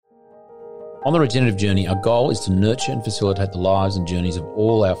On the regenerative journey, our goal is to nurture and facilitate the lives and journeys of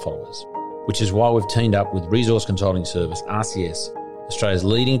all our followers, which is why we've teamed up with resource consulting service RCS, Australia's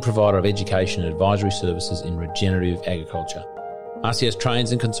leading provider of education and advisory services in regenerative agriculture. RCS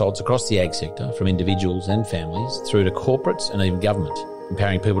trains and consults across the ag sector, from individuals and families through to corporates and even government,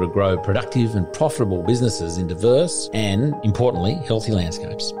 empowering people to grow productive and profitable businesses in diverse and, importantly, healthy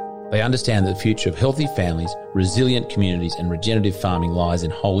landscapes. They understand that the future of healthy families, resilient communities and regenerative farming lies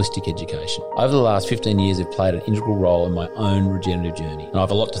in holistic education. Over the last 15 years, they've played an integral role in my own regenerative journey, and I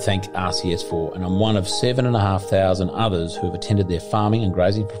have a lot to thank RCS for, and I'm one of 7,500 others who have attended their farming and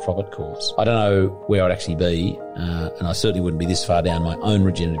grazing for profit course. I don't know where I'd actually be, and I certainly wouldn't be this far down my own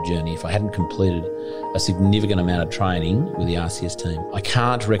regenerative journey if I hadn't completed a significant amount of training with the RCS team. I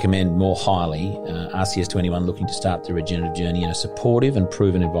can't recommend more highly RCS to anyone looking to start their regenerative journey in a supportive and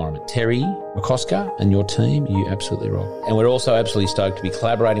proven environment. Terry McCosker and your team, you absolutely rock. And we're also absolutely stoked to be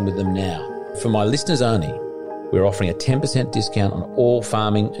collaborating with them now. For my listeners only, we're offering a 10% discount on all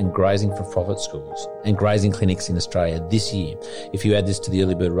farming and grazing for profit schools and grazing clinics in Australia this year. If you add this to the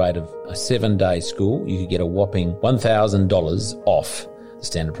early bird rate of a 7-day school, you could get a whopping $1,000 off the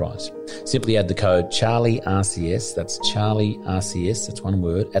standard price. Simply add the code CharlieRCS, that's CharlieRCS, that's one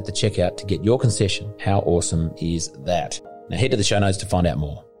word, at the checkout to get your concession. How awesome is that? Now head to the show notes to find out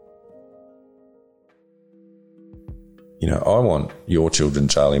more. You know, I want your children,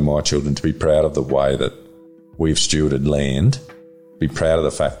 Charlie, my children, to be proud of the way that we've stewarded land, be proud of the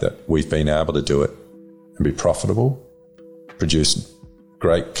fact that we've been able to do it and be profitable, produce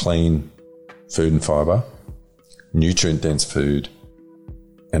great, clean food and fibre, nutrient-dense food,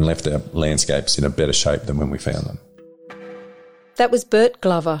 and left our landscapes in a better shape than when we found them. That was Bert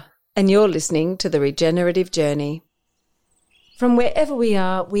Glover, and you're listening to The Regenerative Journey. From wherever we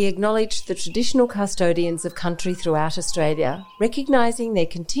are, we acknowledge the traditional custodians of country throughout Australia, recognising their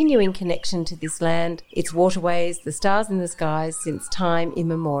continuing connection to this land, its waterways, the stars in the skies since time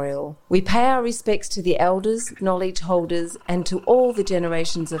immemorial. We pay our respects to the elders, knowledge holders, and to all the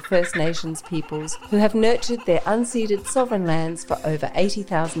generations of First Nations peoples who have nurtured their unceded sovereign lands for over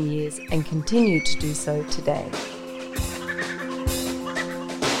 80,000 years and continue to do so today.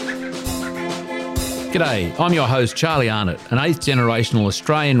 G'day, I'm your host Charlie Arnott, an 8th generational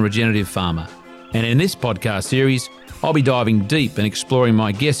Australian regenerative farmer. And in this podcast series, I'll be diving deep and exploring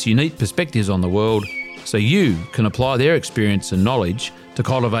my guests' unique perspectives on the world so you can apply their experience and knowledge to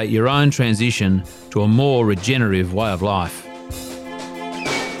cultivate your own transition to a more regenerative way of life.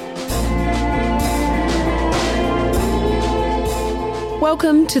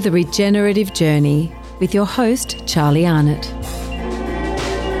 Welcome to The Regenerative Journey with your host Charlie Arnott.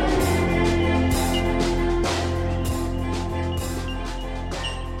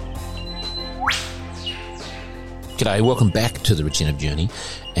 G'day, welcome back to The Regenerative Journey,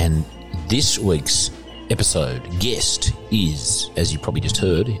 and this week's episode guest is, as you probably just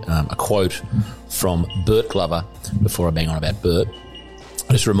heard, a quote from Bert Glover. Before I bang on about Bert,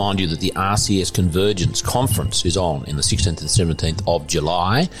 I just remind you that the RCS Convergence Conference is on in the 16th and 17th of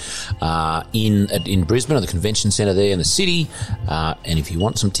July in Brisbane at the Convention Centre there in the city. And if you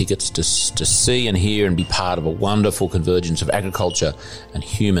want some tickets to see and hear and be part of a wonderful convergence of agriculture and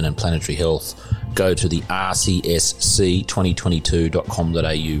human and planetary health, go to the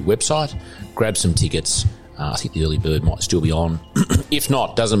rcsc2022.com.au website, grab some tickets. I think the early bird might still be on. If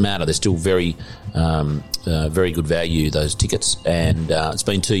not, doesn't matter. They're still very good value, those tickets. And it's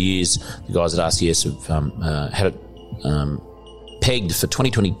been 2 years. The guys at RCS have had it pegged for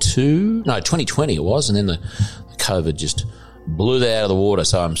 2022. No, 2020 it was. And then the COVID just blew that out of the water.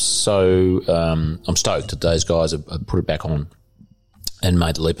 So I'm stoked that those guys have put it back on and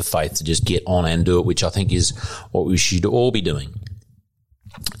made the leap of faith to just get on and do it, which I think is what we should all be doing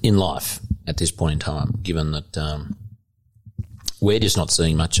in life at this point in time, given that we're just not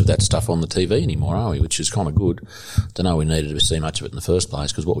seeing much of that stuff on the TV anymore, are we? Which is kind of good. Don't know we needed to see much of it in the first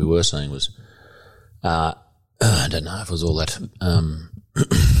place, because what we were seeing was, I don't know if it was all that,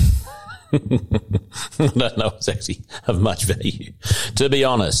 I don't know if it's actually of much value, to be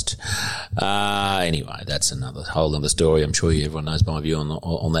honest. Anyway, that's another whole other story. I'm sure everyone knows my view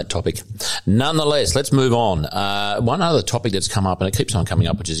on that topic. Nonetheless, let's move on. One other topic that's come up, and it keeps on coming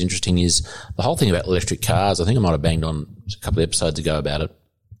up, which is interesting, is the whole thing about electric cars. I think I might have banged on a couple of episodes ago about it.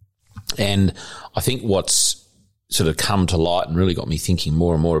 And I think what's sort of come to light and really got me thinking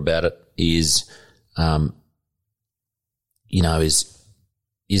more and more about it is,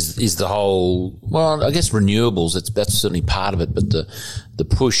 is the whole, well, I guess renewables, that's certainly part of it, but the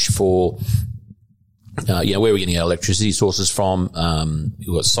push for where we're getting our electricity sources from. We've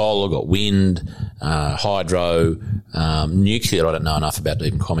got solar, got wind, hydro, nuclear. I don't know enough about to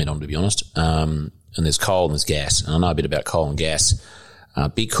even comment on, to be honest. And there's coal and there's gas. And I know a bit about coal and gas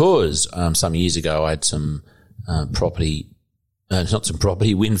because some years ago I had some wind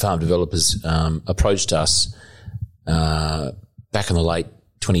farm developers approached us back in the late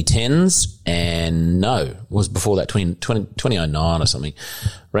 2010s, and no, it was before that, 2009 or something,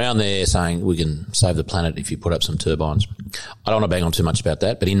 around there, saying we can save the planet if you put up some turbines. I don't want to bang on too much about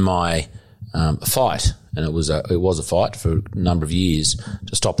that, but in my fight, and it was a fight for a number of years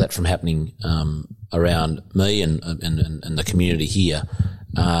to stop that from happening around me and the community here,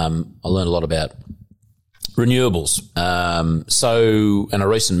 I learned a lot about renewables. And a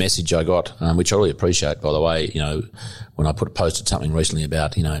recent message I got, which I really appreciate, by the way, when I posted something recently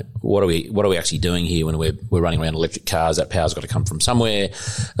about, what are we actually doing here when we're running around electric cars? That power's got to come from somewhere.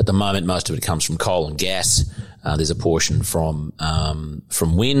 At the moment, most of it comes from coal and gas. There's a portion from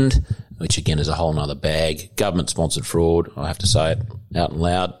wind, which again is a whole nother bag. Government-sponsored fraud, I have to say it out and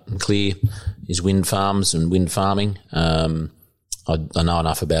loud and clear, is wind farms and wind farming. I know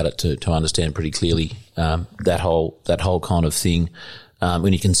enough about it to understand pretty clearly that whole kind of thing.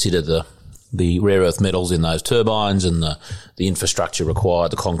 When you consider the rare earth metals in those turbines and the infrastructure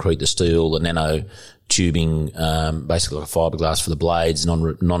required, the concrete, the steel, the nano tubing, basically like a fiberglass for the blades,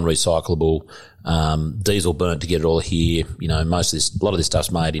 non-recyclable, diesel burnt to get it all here. A lot of this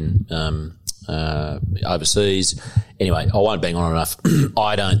stuff's made in overseas. Anyway, I won't bang on enough.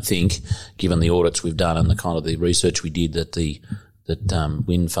 I don't think, given the audits we've done and the kind of the research we did, that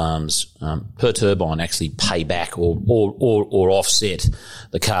wind farms per turbine actually pay back or offset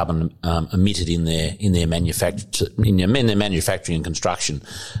the carbon emitted in their manufacturing and construction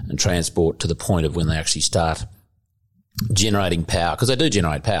and transport to the point of when they actually start generating power, because they do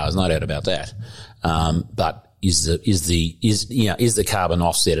generate power. There's no doubt about that. But is the carbon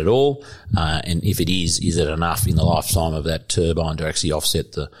offset at all? And if it is it enough in the lifetime of that turbine to actually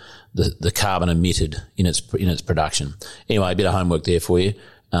offset the carbon emitted in its production? Anyway, a bit of homework there for you.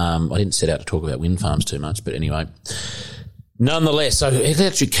 I didn't set out to talk about wind farms too much, but anyway, nonetheless, so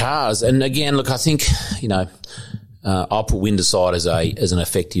electric cars, and again, look, I think I'll put wind aside as an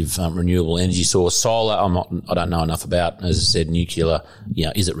effective renewable energy source. Solar, I don't know enough about. As I said, nuclear,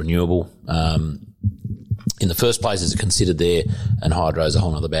 is it renewable? In the first place, is it considered there? And hydro is a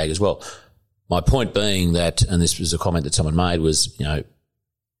whole other bag as well. My point being that, and this was a comment that someone made, was,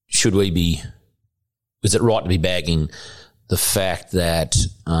 is it right to be bagging the fact that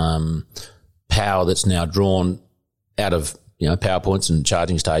power that's now drawn out of power points and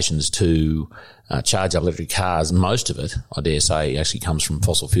charging stations to charge up electric cars, most of it, I dare say, actually comes from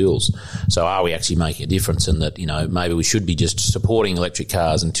fossil fuels. So are we actually making a difference in that, maybe we should be just supporting electric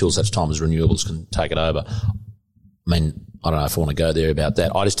cars until such time as renewables can take it over? I mean, I don't know if I want to go there about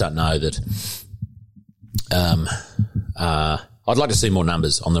that. I just don't know that I'd like to see more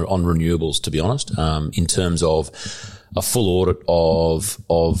numbers on renewables, to be honest, in terms of a full audit of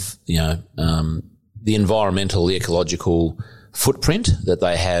the environmental, the ecological footprint that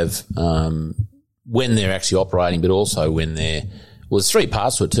they have when they're actually operating, but also when there's three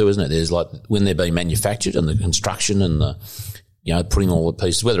parts to it too, isn't it? There's like when they're being manufactured and the construction and the putting all the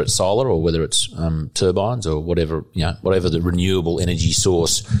pieces, whether it's solar or whether it's turbines or whatever the renewable energy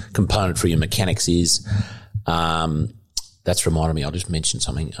source componentry and mechanics is. That's reminded me, I'll just mention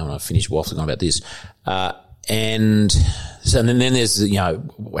something. I'm going to finish waffling on about this. And then there's,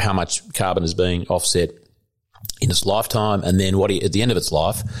 how much carbon is being offset in its lifetime, and then at the end of its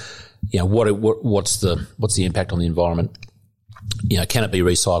life, what's the impact on the environment? Can it be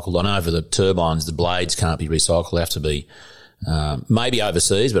recycled? I know for the turbines, the blades can't be recycled. They have to be maybe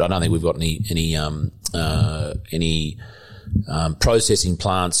overseas, but I don't think we've got any processing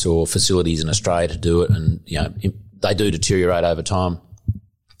plants or facilities in Australia to do it. And they do deteriorate over time.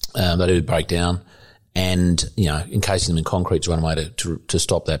 They do break down, and encasing them in concrete is one way to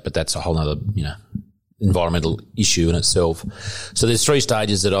stop that. But that's a whole other environmental issue in itself. So there's three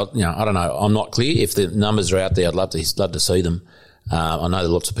stages that I don't know. I'm not clear. If the numbers are out there, I'd love to see them. I know there are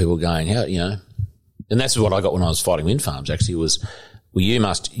lots of people going, and that's what I got when I was fighting wind farms. Actually, was, well, you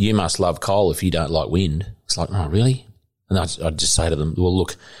must love coal if you don't like wind. It's like, oh, really? And I'd just say to them, well,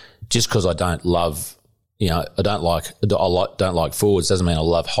 look, just because I don't love, I don't like Fords doesn't mean I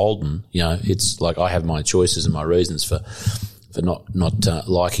love Holden. It's like I have my choices and my reasons for not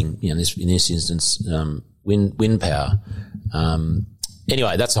liking, in this instance, wind power.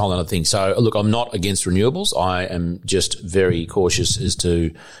 Anyway, that's a whole other thing. So look, I'm not against renewables. I am just very cautious as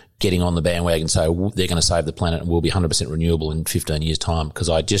to getting on the bandwagon and say they're going to save the planet and we'll be 100% renewable in 15 years' time, because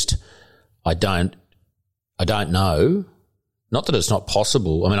I don't I don't know. Not that it's not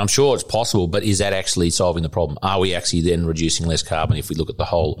possible. I mean, I'm sure it's possible, but is that actually solving the problem? Are we actually then reducing less carbon if we look at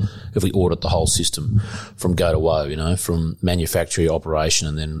if we audit the whole system from go to woe, from manufacturing, operation,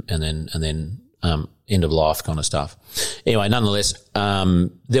 and then end of life kind of stuff. Anyway, nonetheless,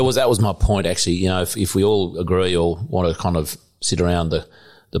 that was my point actually. If we all agree or want to kind of sit around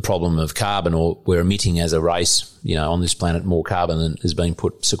the problem of carbon, or we're emitting as a race, on this planet more carbon than is being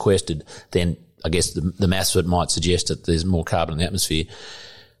sequestered, then I guess the maths of it might suggest that there's more carbon in the atmosphere.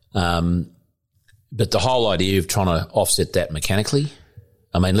 But the whole idea of trying to offset that mechanically,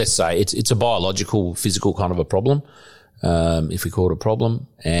 I mean, let's say it's a biological, physical kind of a problem, if we call it a problem.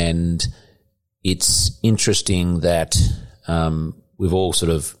 And it's interesting that we've all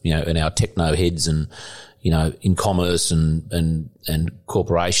sort of, in our techno heads and, in commerce and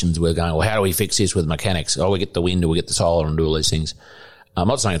corporations, we're going, well, how do we fix this with mechanics? Oh, we get the wind or we get the solar and do all these things. I'm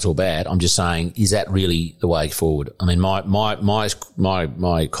not saying it's all bad. I'm just saying, is that really the way forward? I mean, my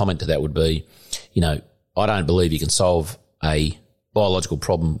comment to that would be, I don't believe you can solve a biological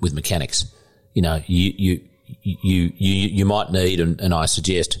problem with mechanics. You might need, and I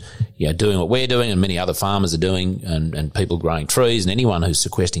suggest, doing what we're doing and many other farmers are doing, and people growing trees and anyone who's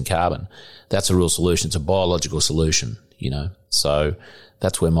sequestering carbon, that's a real solution. It's a biological solution, So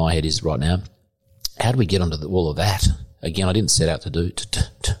that's where my head is right now. How do we get onto all of that? Again, I didn't set out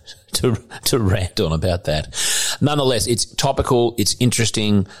to rant on about that. Nonetheless, it's topical. It's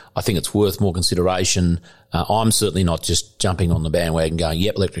interesting. I think it's worth more consideration. I'm certainly not just jumping on the bandwagon going,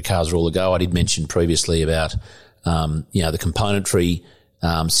 yep, electric cars are all the go. I did mention previously about, the componentry,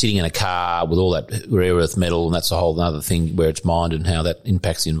 sitting in a car with all that rare earth metal, and that's a whole other thing where it's mined and how that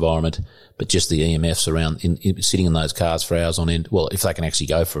impacts the environment. But just the EMFs around sitting in those cars for hours on end. Well, if they can actually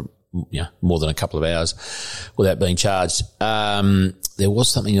go for more than a couple of hours without being charged. There was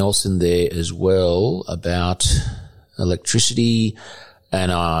something else in there as well about electricity,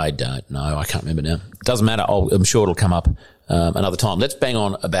 and I don't know. I can't remember now. It doesn't matter. I'm sure it'll come up another time. Let's bang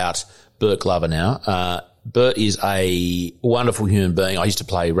on about Bert Glover now. Bert is a wonderful human being. I used to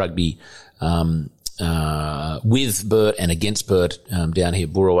play rugby with Bert and against Bert down here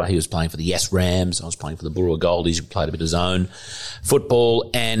at Burrawa. He was playing for the Yes Rams. I was playing for the Burrawa Goldies. He played a bit of zone football,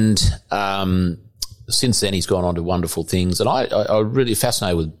 and since then he's gone on to wonderful things. And I really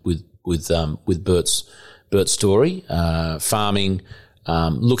fascinated with Bert's story, farming,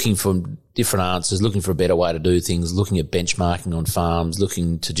 looking for different answers, looking for a better way to do things, looking at benchmarking on farms,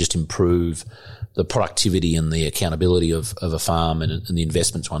 looking to just improve the productivity and the accountability of a farm and the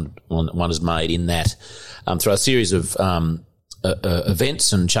investments one has made in that through a series of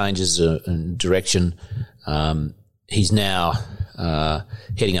events and changes in direction. He's now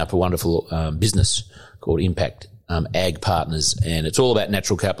heading up a wonderful business called Impact Ag Partners, and it's all about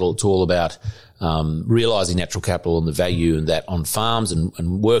natural capital. It's all about realising natural capital and the value and that on farms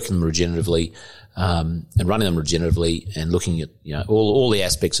and working them regeneratively. And running them regeneratively and looking at, all the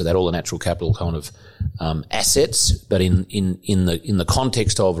aspects of that, all the natural capital kind of, assets, but in the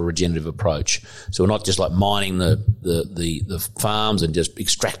context of a regenerative approach. So we're not just like mining the farms and just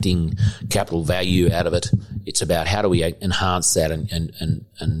extracting capital value out of it. It's about how do we enhance that and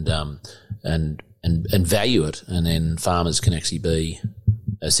value it, and then farmers can actually be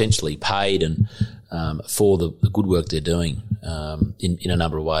essentially paid and for the good work they're doing in a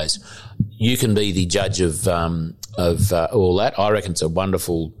number of ways. You can be the judge of all that. I reckon it's a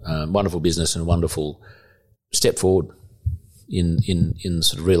wonderful business and a wonderful step forward in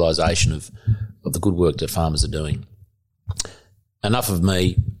sort of realisation of the good work that farmers are doing. Enough of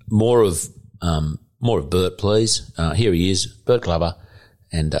me. More of Bert, please. Here he is, Bert Glover,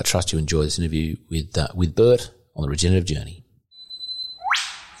 and I trust you enjoy this interview with Bert on the regenerative journey.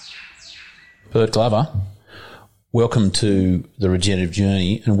 Bert Glover, welcome to the regenerative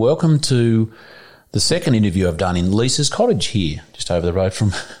journey, and welcome to the second interview I've done in Lisa's cottage here, just over the road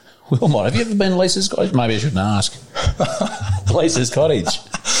from Wilmot. Have you ever been to Lisa's cottage? Maybe I shouldn't ask. Lisa's cottage.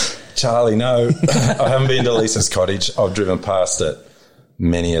 Charlie, no, I haven't been to Lisa's cottage. I've driven past it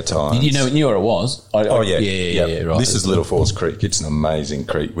many a time. You knew where it was? Yeah, right. This is Little Falls Creek. It's an amazing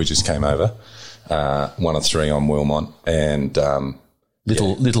creek. We just came over, one of three on Wilmot, and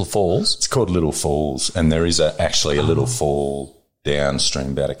Little Falls. It's called Little Falls, and there is actually a little fall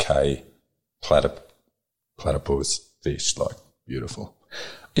downstream, about a K, platypus fish, like beautiful.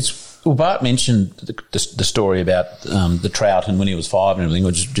 Bart mentioned the story about the trout and when he was 5 and everything,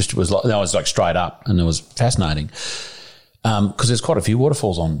 which was like straight up, and it was fascinating. Because there's quite a few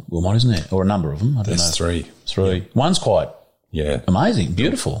waterfalls on Wilmot, isn't there? Or a number of them. I don't know. Three. Yeah. One's quite amazing,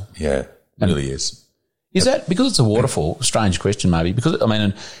 beautiful. Yeah, it really is. Is that because it's a waterfall? Strange question maybe. Because, I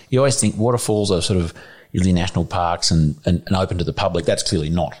mean, you always think waterfalls are sort of, usually national parks and open to the public. That's clearly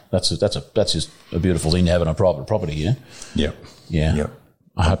not. That's just a beautiful thing to have on a private property, yeah? Yep. Yeah. Yep.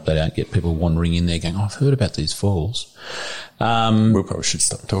 I hope they don't get people wandering in there going, I've heard about these falls. We probably should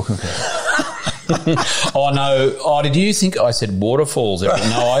stop talking about it. Oh, no. Oh, did you think I said waterfalls? No,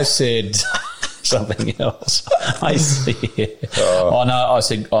 I said something else. I see. Yeah. Oh, no,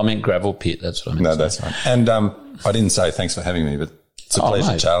 I meant gravel pit. That's what I meant. No, that's fine. And I didn't say thanks for having me, but it's a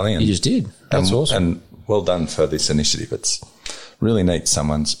pleasure, mate, Charlie. And, you just did. That's awesome. And well done for this initiative. It's really neat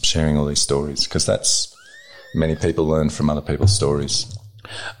someone's sharing all these stories, because that's many people learn from other people's stories.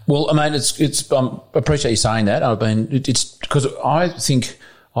 Well, I mean, it's. I appreciate you saying that. It's because I think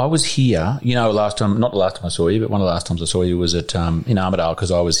I was here. You know, not the last time I saw you, but one of the last times I saw you was at in Armidale,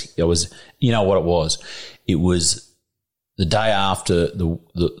 because I was. You know what it was? It was the day after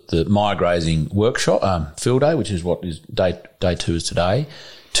the Myer grazing workshop field day, which is what is day 2 is today.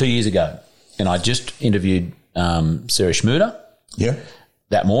 2 years ago, and I just interviewed Sarah Schmuder. Yeah.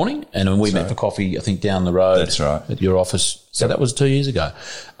 That morning, and we met for coffee, I think, down the road. That's right. At your office. So that was 2 years ago.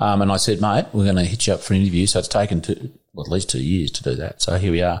 And I said, mate, we're going to hit you up for an interview. So it's taken at least 2 years to do that. So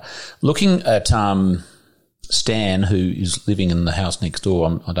here we are. Looking at Stan, who is living in the house next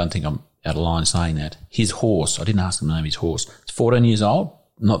door, I don't think I'm out of line saying that. His horse, I didn't ask him the name of his horse. It's 14 years old,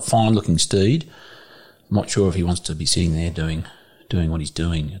 not fine-looking steed. I'm not sure if he wants to be sitting there doing what he's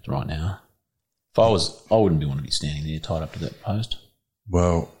doing right now. If I wouldn't want to be standing there tied up to that post.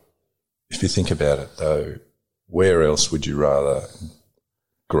 Well, if you think about it, though, where else would you rather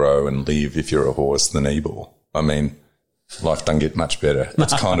grow and live if you're a horse than Ebor? I mean, life doesn't get much better.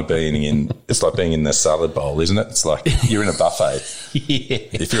 It's kind of it's like being in the salad bowl, isn't it? It's like you're in a buffet. Yeah.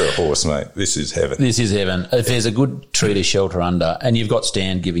 If you're a horse, mate, this is heaven. This is heaven. If there's a good tree to shelter under, and you've got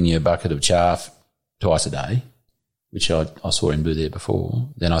Stan giving you a bucket of chaff twice a day, which I saw him do there before,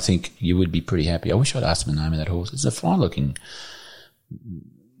 then I think you would be pretty happy. I wish I'd asked him the name of that horse. It's a fine-looking... I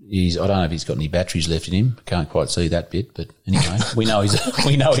don't know if he's got any batteries left in him. Can't quite see that bit, but anyway, we know he's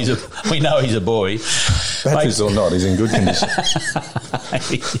a boy. Batteries or not, he's in good condition.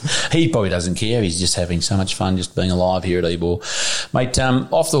 He probably doesn't care. He's just having so much fun just being alive here at Ebor. Mate,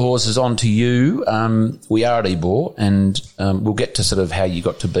 off the horses, on to you. We are at Ebor, and we'll get to sort of how you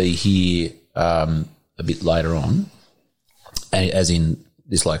got to be here a bit later on, as in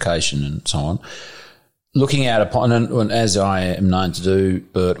this location and so on. Looking out upon, and as I am known to do,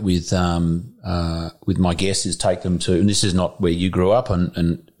 Bert, with my guests, is take them to, and this is not where you grew up,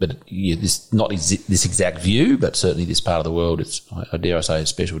 but this not this exact view, but certainly this part of the world. I dare I say, it's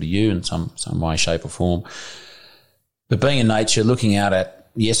special to you in some way, shape, or form. But being in nature, looking out at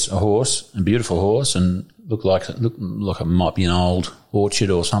a horse, a beautiful horse, and look like it might be an old orchard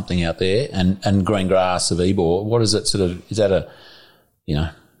or something out there, and green grass of Ebor. What is it sort of? Is that a,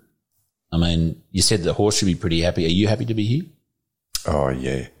 I mean, you said the horse should be pretty happy. Are you happy to be here? Oh,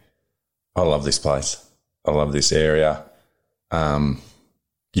 yeah. I love this place. I love this area.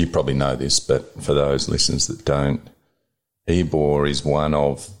 You probably know this, but for those listeners that don't, Ebor is one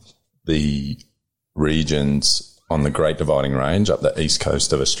of the regions on the Great Dividing Range up the east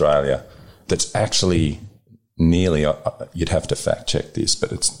coast of Australia that's actually nearly, you'd have to fact check this,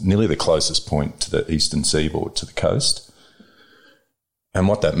 but it's nearly the closest point to the eastern seaboard to the coast. And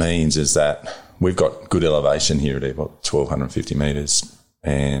what that means is that we've got good elevation here at about 1,250 metres,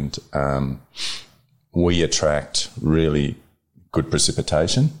 and we attract really good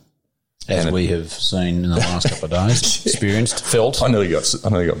precipitation. As we have seen in the last couple of days, experienced, felt. I nearly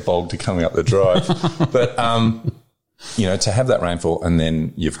got bogged to coming up the drive. But, to have that rainfall, and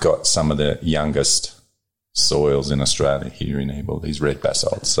then you've got some of the youngest soils in Australia here in Ebor, these red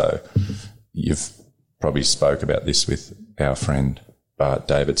basalts. So you've probably spoke about this with our friend Bert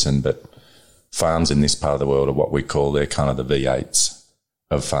Davidson, but farms in this part of the world are what we call, they're kind of the V8s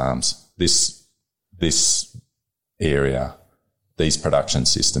of farms. This area, these production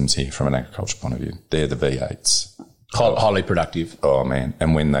systems here from an agriculture point of view, they're the V8s. Highly productive. Oh, man.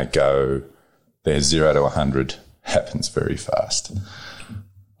 And when they go, their 0 to 100 happens very fast.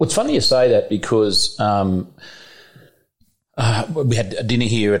 Well, it's funny you say that, because we had a dinner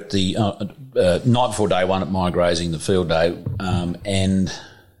here at the night before day one at Myer grazing, the field day, and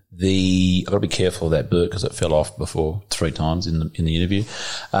I've got to be careful of that, Bert, because it fell off before 3 times in the interview.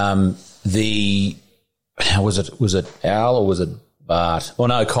 Was it Al or was it Bart? Oh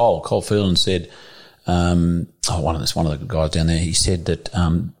no, Cole Phelan said, one of the guys down there, he said that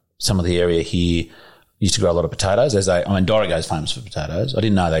some of the area here used to grow a lot of potatoes. Dorrigo is famous for potatoes. I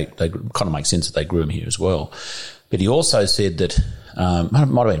didn't know they kind of make sense that they grew them here as well. But he also said that, might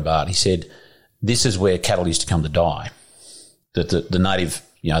have been Bart, he said this is where cattle used to come to die, that the native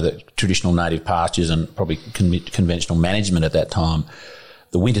the traditional native pastures and probably conventional management at that time,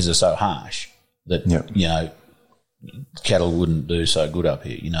 the winters are so harsh that, cattle wouldn't do so good up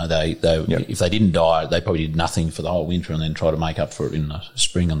here. If they didn't die, they probably did nothing for the whole winter and then try to make up for it in the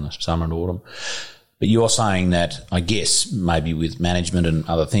spring and the summer and autumn. But you're saying that, I guess, maybe with management and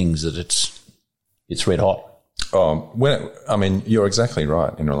other things, that it's red hot. You're exactly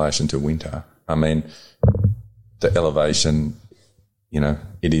right in relation to winter. I mean, the elevation,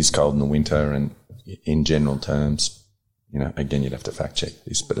 it is cold in the winter, and in general terms, again, you'd have to fact check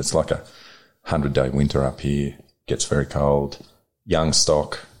this, but it's like a 100-day winter up here. Gets very cold. Young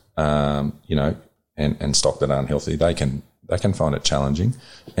stock, and stock that aren't healthy, they can find it challenging.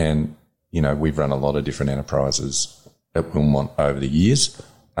 And we've run a lot of different enterprises at Wilmot over the years,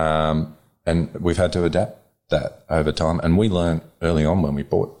 and we've had to adapt that over time. And we learned early on when we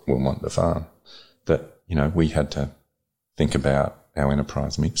bought Wilmot, the farm, that we had to think about our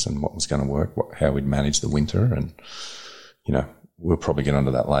enterprise mix and what was going to work, how we'd manage the winter, and we'll probably get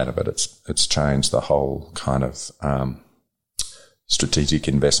onto that later, but it's changed the whole kind of strategic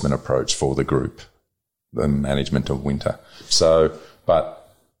investment approach for the group, the management of winter. So,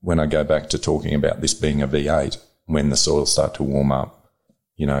 but when I go back to talking about this being a V8, when the soils start to warm up,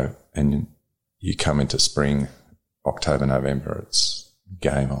 and you come into spring, October, November, it's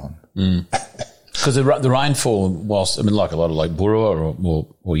game on. Because the rainfall, whilst, like a lot of like Burra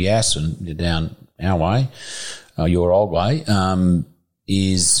or Yass and you're down our way, your old way,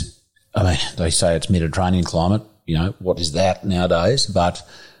 they say it's Mediterranean climate. What is that nowadays? But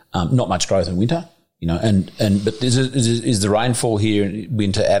not much growth in winter. But is the rainfall here in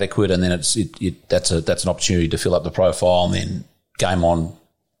winter adequate? And then that's an opportunity to fill up the profile, and then game on.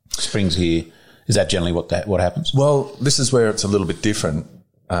 Spring's here. Is that generally what happens? Well, this is where it's a little bit different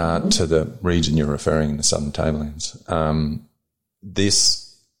to the region you're referring, the Southern Tablelands.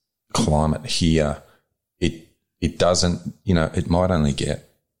 This climate here, it doesn't, it might only get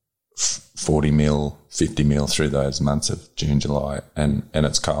 40 mil, 50 mil through those months of June, July, and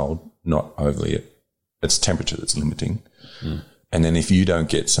it's cold, not overly, it's temperature that's limiting. And then if you don't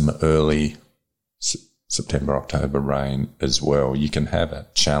get some early September, October rain as well, you can have a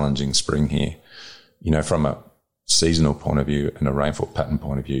challenging spring here. From a seasonal point of view and a rainfall pattern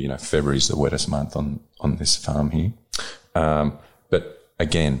point of view, February is the wettest month on this farm here. But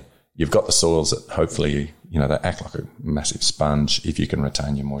again, you've got the soils that hopefully, they act like a massive sponge. If you can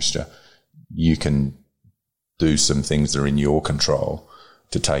retain your moisture, you can do some things that are in your control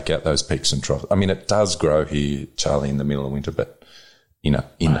to take out those peaks and troughs. I mean, it does grow here, Charlie, in the middle of winter, but, in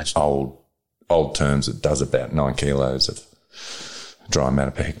old terms, it does about 9 kilos of dry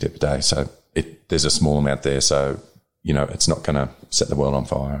matter per hectare per day. So there's a small amount there. So, it's not going to set the world on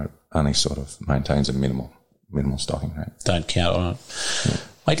fire. It only sort of maintains a minimal stocking rate. Don't count on it. Yeah.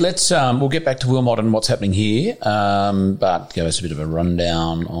 Mate, we'll get back to Wilmot and what's happening here, but give us a bit of a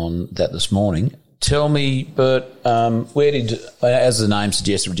rundown on that this morning. Tell me, Bert, where did, as the name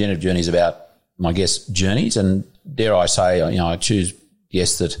suggests, Regenerative Journey is about, I guess, journeys, and dare I say, I choose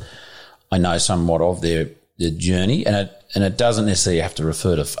yes that I know somewhat of their journey, and it doesn't necessarily have to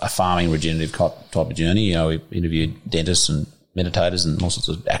refer to a farming regenerative type of journey. We interviewed dentists and meditators and all sorts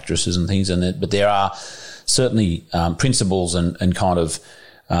of actresses and things, but there are certainly principles and kind of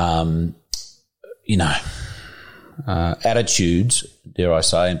attitudes, dare I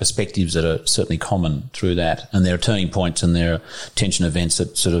say, and perspectives that are certainly common through that, and there are turning points and there are tension events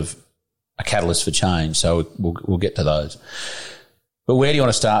that sort of are catalysts for change. So we'll get to those. But where do you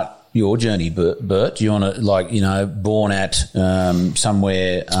want to start your journey, Bert? Do you want to, born at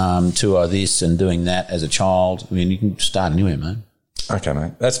somewhere to this and doing that as a child? I mean, you can start anywhere, man. Okay,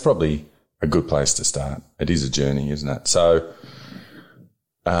 mate. That's probably a good place to start. It is a journey, isn't it? So,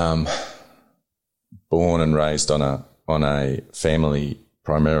 born and raised on a family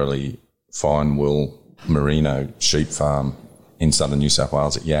primarily fine wool merino sheep farm in southern New South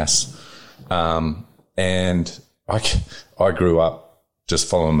Wales at Yass, and I grew up just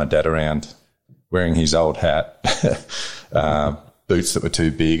following my dad around, wearing his old hat, boots that were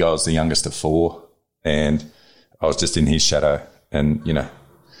too big. I was the youngest of 4, and I was just in his shadow. And,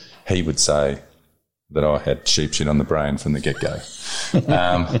 he would say that I had sheep shit on the brain from the get-go.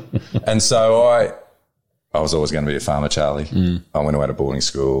 And so I was always going to be a farmer, Charlie. I went away to boarding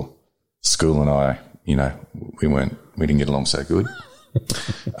school. School and I, we didn't get along so good.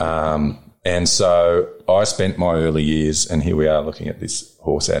 And so I spent my early years, and here we are looking at this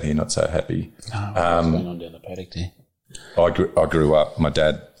horse out here, not so happy. What's going on down the paddock there? I grew up, my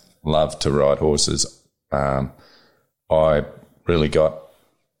dad loved to ride horses. I really got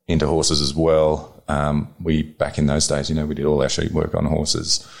into horses as well. We, back in those days, we did all our sheep work on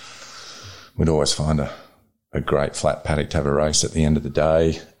horses. We'd always find a great flat paddock to have a race at the end of the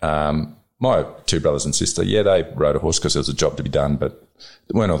day. My two brothers and sister, they rode a horse because there was a job to be done, but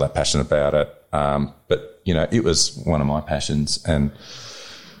they weren't all that passionate about it. But it was one of my passions, and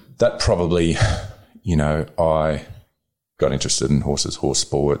that probably, I got interested in horse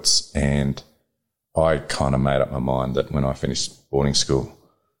sports, and I kind of made up my mind that when I finished boarding school,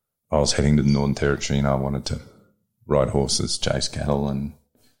 I was heading to the Northern Territory and I wanted to ride horses, chase cattle, and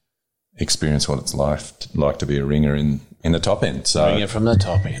experience what it's like to be a ringer in the top end. So ringer from the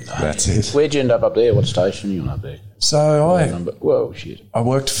top end. That's it. Where'd you end up there? What station you up there? So I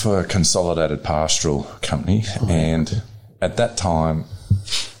worked for a consolidated pastoral company, and at that time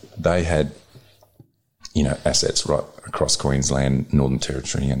they had, assets right across Queensland, Northern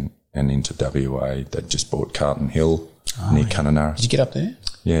Territory and into WA. They'd just bought Carlton Hill near Kununurra. Did you get up there?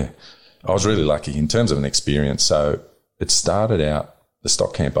 Yeah. I was really lucky in terms of an experience. So it started out, the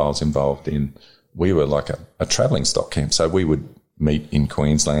stock camp I was involved in, we were like a travelling stock camp. So we would meet in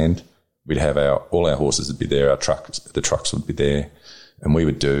Queensland. We'd have all our horses would be there, the trucks would be there, and we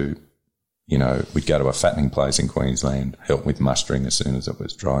would do, we'd go to a fattening place in Queensland, help with mustering as soon as it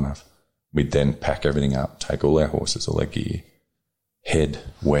was dry enough. We'd then pack everything up, take all our horses, all their gear, head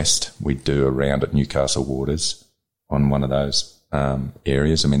west. We'd do a round at Newcastle Waters on one of those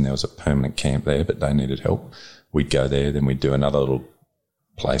areas. I mean, there was a permanent camp there, but they needed help. We'd go there, then we'd do another little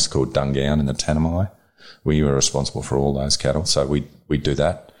place called Dungown in the Tanami. We were responsible for all those cattle, so we'd do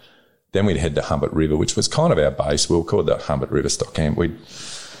that. Then we'd head to Humbert River, which was kind of our base. We were called the Humbert River Stock Camp.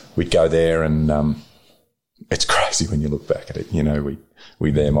 We'd go there, and it's crazy when you look back at it.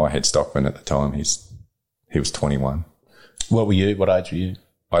 We there. My head stockman at the time, he was 21. What were you? What age were you?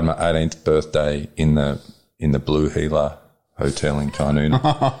 I had my 18th birthday in the Blue Heeler Hotel in Kainoon.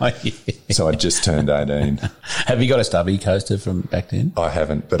 Oh, yeah. So I just turned 18. Have you got a stubby coaster from back then? I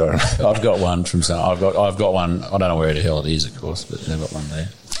haven't, but I've got one from some. I've got one. I don't know where the hell it is, of course, but I've got one there.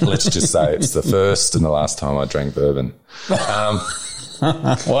 Let's just say it's the first and the last time I drank bourbon.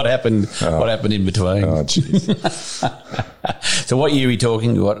 What happened? What happened in between? Oh, jeez. So what year are we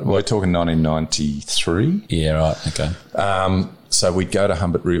talking? We're talking 1993. Yeah, right. Okay. So we'd go to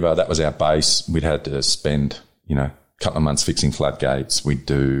Humbert River. That was our base. We'd had to spend, a couple of months fixing floodgates. We'd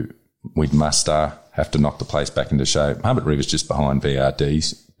muster, have to knock the place back into shape. Humbert River's just behind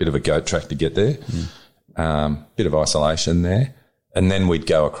VRD's. Bit of a goat track to get there. Bit of isolation there. And then we'd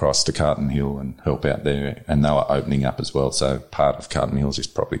go across to Carlton Hill and help out there, and they were opening up as well. So part of Carlton Hills is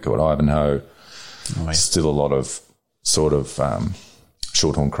probably called Ivanhoe. Oh, yeah. Still a lot of sort of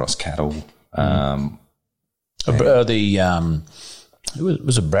shorthorn cross cattle. Was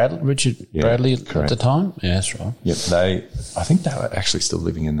it Bradley, Richard Bradley at the time? Yeah, that's right. Yep, I think they were actually still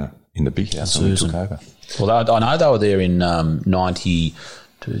living in the big house when we took over. Well, I know they were there in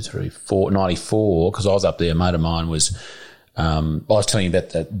 94, because I was up there. A mate of mine was. I was telling you about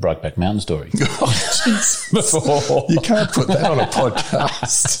that Brokeback Mountain story before. You can't put that on a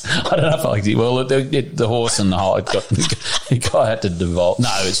podcast. I don't know if I did. Well, the horse and the whole, the guy had to devolve. No,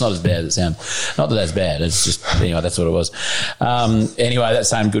 it's not as bad as it sounds. Not that that's bad. It's just, anyway, that's what it was. Anyway, that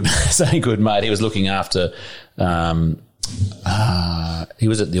same good mate, he was looking after, he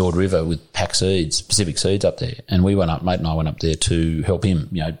was at the Ord River with Pack Seeds, Pacific Seeds up there. And we went up, mate and I went up there to help him,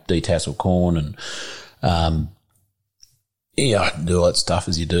 detassel corn and, do all that stuff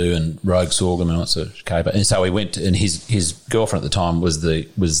as you do, and rogue sorghum and all that sort of caper. And so we went, and his girlfriend at the time was the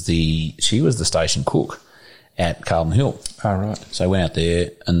station cook at Carlton Hill. Oh, right. So I went out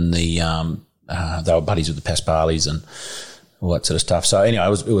there, and they were buddies with the Paspalis and all that sort of stuff. So anyway, it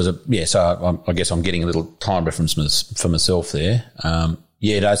was so I guess I'm getting a little time reference for myself there. So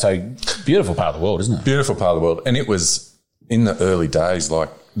beautiful part of the world, isn't it? Beautiful part of the world. And it was in the early days, like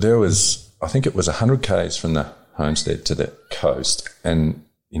there was, I think it was 100 k's from the homestead to the coast, and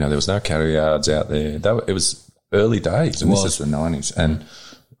there was no cattle yards out there. It was early days, and this is the 90s. And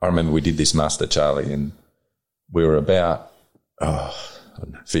I remember we did this muster, Charlie, and we were about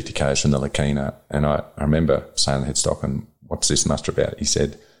 50 k's from the Lakina, and I remember saying to the head stockman, "What's this muster about?" He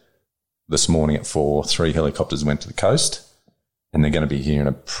said, "This morning at 4, 3 helicopters went to the coast, and they're going to be here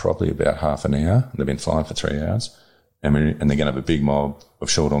in probably about half an hour. They've been flying for 3 hours, and they're going to have a big mob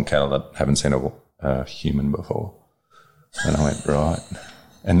of shorthorn cattle that haven't seen a human before." And I went, right.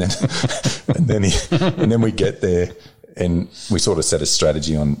 And then we get there, and we sort of set a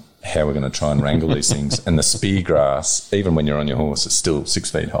strategy on how we're going to try and wrangle these things. And the spear grass, even when you're on your horse, is still 6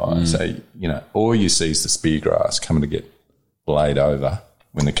 feet high. So, all you see is the spear grass coming to get blade over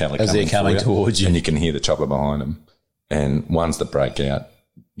when the cattle are as they're coming towards you. And you can hear the chopper behind them. And ones that break out,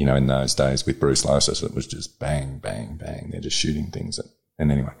 you know, in those days with Bruce Losis, it was just bang, bang, bang. They're just shooting things.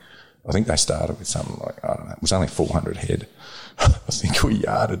 And anyway, I think they started with something like, I don't know, it was only 400 head. I think we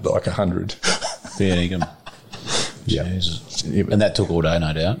yarded like 100. Fair dinkum. Yeah. And that took all day,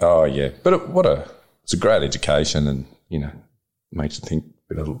 no doubt. Oh, yeah. But it's a great education, and, you know, makes you think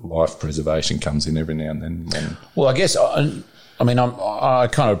a bit of life preservation comes in every now and then. Well, I guess, I mean, I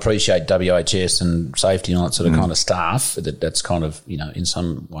kind of appreciate WHS and safety and all that sort of kind of stuff. That's kind of, you know, in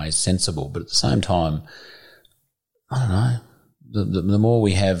some ways sensible. But at the same time, I don't know, the more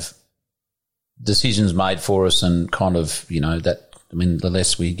we have decisions made for us and kind of, you know, that, I mean, the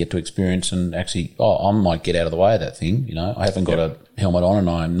less we get to experience and actually, I might get out of the way of that thing, you know. I haven't got a helmet on and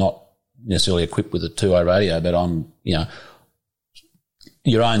I'm not necessarily equipped with a 2A radio, but I'm, you know,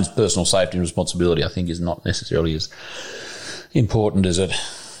 your own personal safety and responsibility, I think, is not necessarily as important as it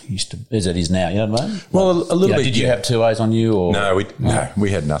is now. You know what I mean? Well, a little bit. Did you have 2As on you? Or No,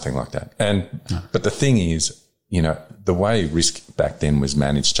 we had nothing like that. But the thing is, you know, the way risk back then was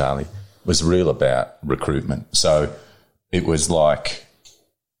managed, Charlie, was real about recruitment. So it was like,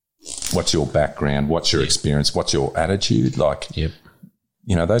 what's your background? What's your experience? What's your attitude? Like,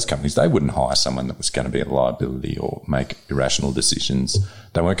 you know, those companies, they wouldn't hire someone that was going to be a liability or make irrational decisions.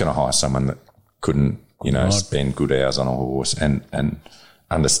 They weren't going to hire someone that couldn't, you know, spend good hours on a horse and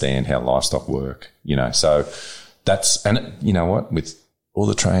understand how livestock work, you know. So and you know what, with all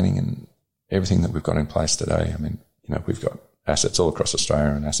the training and everything that we've got in place today, I mean, you know, we've got assets all across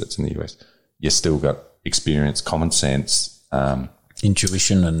Australia and assets in the US. You still got experience, common sense,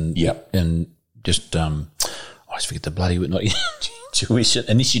 intuition, and just I always forget the bloody word, not intuition,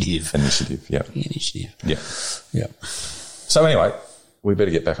 initiative, yeah. So anyway, we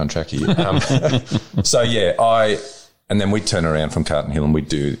better get back on track here. So and then we'd turn around from Carlton Hill and we'd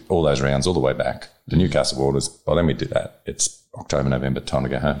do all those rounds all the way back to Newcastle Waters. By then we'd do that. It's October, November, time to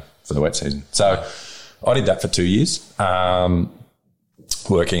go home for the wet season. So I did that for 2 years,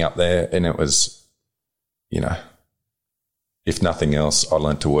 working up there, and it was, you know, if nothing else, I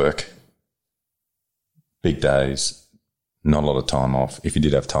learnt to work. Big days, not a lot of time off. If you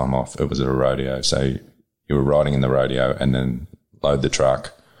did have time off, it was at a rodeo. So you were riding in the rodeo and then load the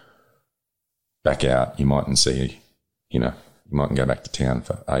truck, back out. You mightn't see, you know, you mightn't go back to town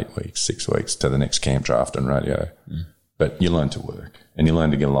for 8 weeks, 6 weeks to the next camp draft and rodeo. But you learn to work and you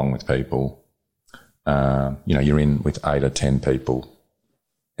learn to get along with people. You know, you're in with 8 or 10 people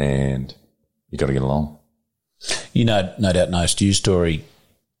and you got to get along. You know, no doubt know Stu's story,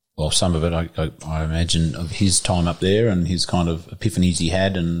 well, some of it I imagine, of his time up there and his kind of epiphanies he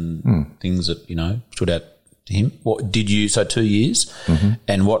had and things that, you know, stood out to him. What did you, so 2 years,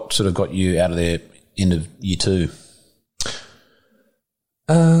 and what sort of got you out of there end of year 2?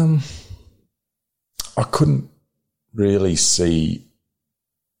 I couldn't really see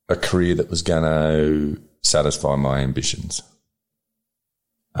a career that was going to satisfy my ambitions.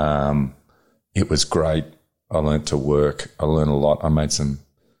 It was great. I learned to work. I learned a lot. I made some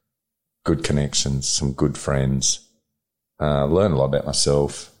good connections, some good friends. Learned a lot about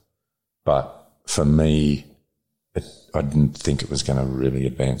myself. But for me, I didn't think it was going to really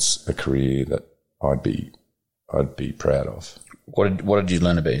advance a career that I'd be proud of. What did you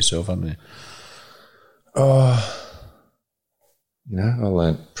learn about yourself up there? You know, I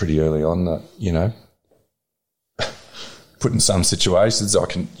learned pretty early on that, you know, put in some situations I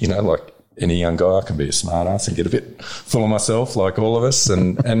can, you know, like any young guy, I can be a smart ass and get a bit full of myself like all of us.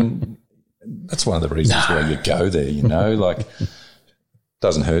 And that's one of the reasons why you go there, you know, like it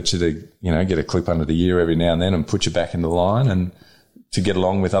doesn't hurt you to, you know, get a clip under the ear every now and then and put you back in the line and to get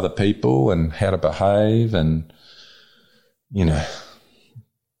along with other people and how to behave. And, you know,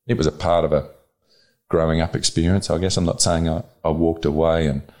 it was a part of a growing up experience. I guess I'm not saying I walked away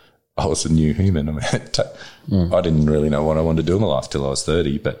and I was a new human. I mean, I didn't really know what I wanted to do in my life till I was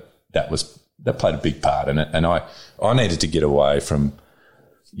 30, but that played a big part in it. And I needed to get away from,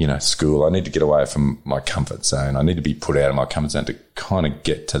 you know, school. I need to get away from my comfort zone. I need to be put out of my comfort zone to kind of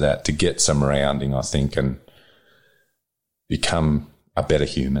get to that, to get some rounding, I think, and become a better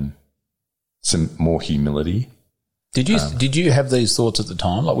human, some more humility. Did you have these thoughts at the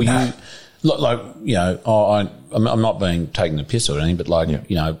time? Like, were you, like, you know, I'm not being taken the piss or anything, but like,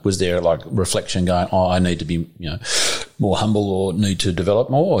 you know, was there like reflection going, I need to be, you know, more humble or need to develop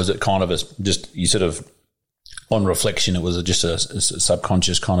more? Or is it kind of just you sort of, on reflection, it was just a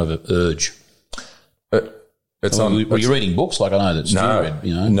subconscious kind of urge? Were you reading books? Like I know that Stu read,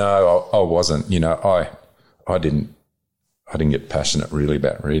 you know. No, I wasn't. You know, I didn't get passionate really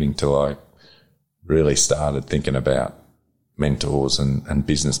about reading till I really started thinking about mentors and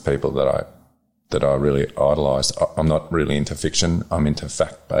business people that that I really idolised. I'm not really into fiction. I'm into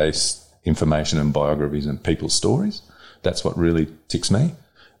fact-based information and biographies and people's stories. That's what really ticks me.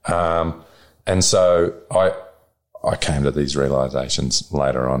 And so I came to these realisations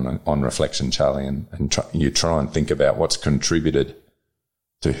later on reflection, Charlie, and you try and think about what's contributed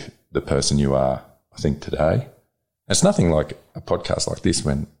to the person you are, I think, today. It's nothing like a podcast like this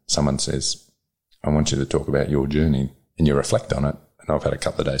when someone says, I want you to talk about your journey, and you reflect on it. And I've had a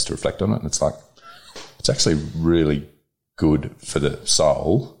couple of days to reflect on it, and it's like, it's actually really good for the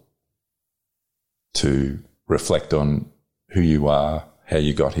soul to reflect on who you are, how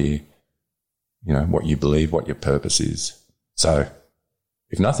you got here, you know, what you believe, what your purpose is. So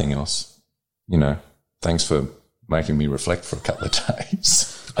if nothing else, you know, thanks for making me reflect for a couple of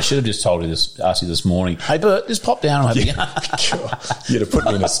days. I should have just asked you this morning, hey, Bert, just pop down and have a You'd have put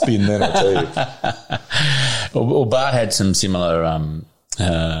me in a spin then, I tell you. Well, Bart had some similar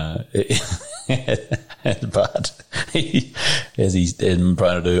but as he's prone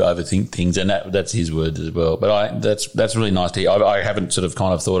to do, overthink things, and that's his words as well. But that's really nice to hear. I haven't sort of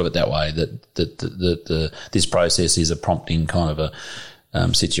kind of thought of it that way. That this process is a prompting kind of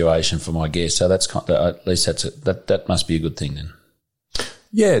a situation for my guest. So that's kind of, at least that must be a good thing then.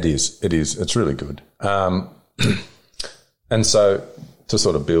 Yeah, it is. It is. It's really good. And so to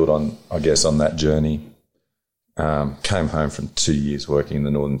sort of build on, I guess, on that journey, came home from 2 years working in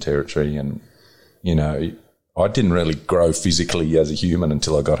the Northern Territory, and, you know, I didn't really grow physically as a human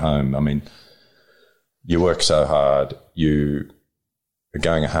until I got home. I mean, you work so hard, you are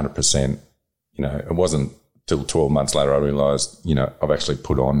going 100%. You know, it wasn't till 12 months later I realised, you know, I've actually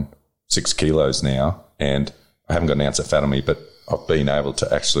put on 6 kilos now, and I haven't got an ounce of fat on me, but I've been able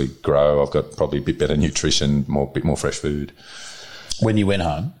to actually grow. I've got probably a bit better nutrition, bit more fresh food. When you went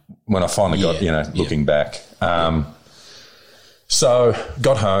home? When I finally got, you know, looking back. So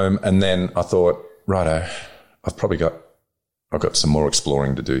got home, and then I thought, righto, I've got some more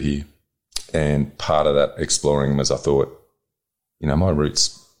exploring to do here. And part of that exploring was I thought, you know, my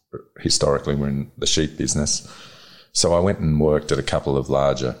roots historically were in the sheep business. So I went and worked at a couple of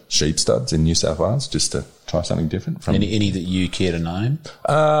larger sheep studs in New South Wales just to try something different. Any that you care to name?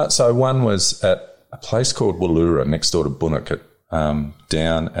 So one was at a place called Wooloora next door to Bunnock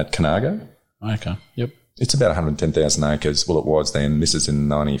down at Conago. Okay, yep. It's about 110,000 acres. Well, it was then. This is in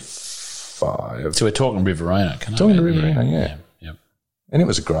 95. So we're talking Riverina. Talking to Riverina, yeah. Yep. And it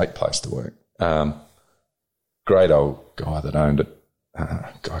was a great place to work. Great old guy that owned it, a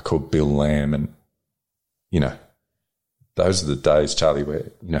guy called Bill Lamb. And, you know, those are the days, Charlie,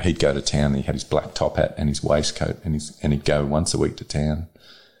 where, you know, he'd go to town and he had his black top hat and his waistcoat and he'd go once a week to town.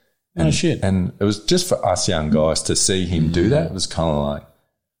 And, shit. And it was just for us young guys to see him do that. It was kind of like...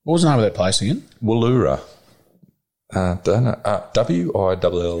 What was the name of that place again? Wooloora. Don't know.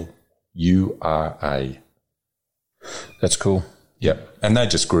 Willura. That's cool. Yep. And they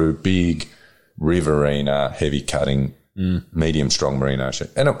just grew big Riverina, heavy cutting, medium strong merino sheep.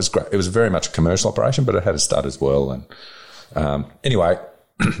 And it was great. It was very much a commercial operation, but it had a stud as well. And anyway,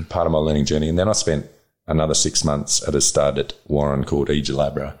 part of my learning journey. And then I spent another 6 months at a stud at Warren called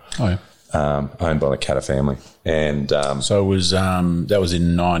Ejalabra. Oh, yeah. Owned by the Catter family. And so it was that was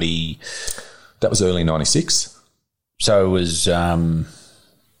in 90... That was early 96. So it was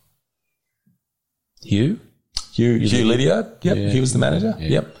Hugh Lydiard. Yep, yeah. he was the manager. Yeah.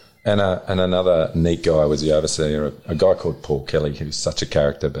 Yep. And another neat guy was the overseer, a guy called Paul Kelly, who's such a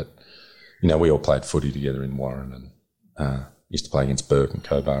character. But, you know, we all played footy together in Warren and used to play against Bert and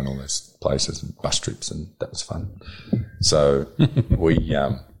Cobar and all those places and bus trips, and that was fun. So we...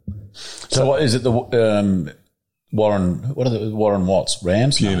 So what is it? The Warren? What are the Warren Watts?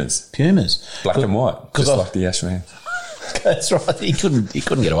 Rams? Pumas. Pumas. Black and white, just like the Ashman. That's right. He couldn't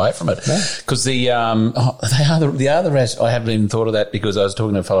get away from it because they are the other Rams. I haven't even thought of that because I was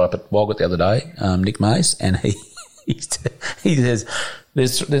talking to a fellow up at Walgett the other day, Nick Mace, and he says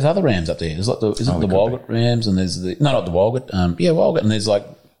there's other Rams up there. There's like the Walgett Rams, and there's not the Walgett. Walgett, and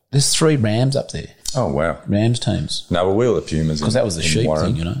there's 3 Rams up there. Oh, wow. Rams teams. No, well, we were the Pumas. Because that was the sheep Warren.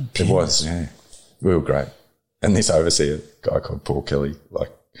 thing, you know. It was, yeah. We were great. And this overseer, guy called Paul Kelly,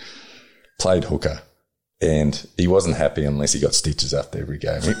 played hooker, and he wasn't happy unless he got stitches after every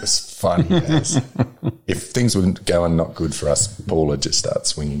game. It was fun. If things were going not good for us, Paul would just start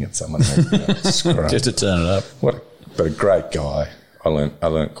swinging at someone. Just to turn it up. But a great guy. I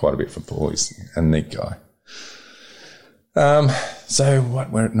learned quite a bit from Paul. He's a neat guy. So we're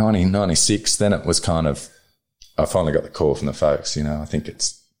at 1996. Then it was kind of, I finally got the call from the folks, you know, I think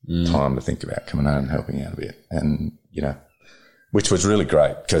it's time to think about coming home and helping out a bit. And, you know, which was really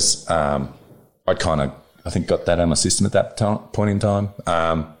great because I'd kind of, I think, got that on my system at that point in time.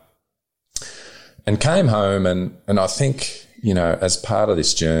 And came home and I think, as part of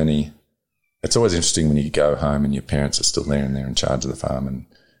this journey, it's always interesting when you go home and your parents are still there and they're in charge of the farm and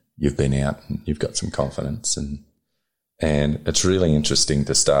you've been out and you've got some confidence and it's really interesting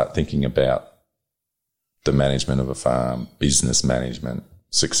to start thinking about the management of a farm, business management,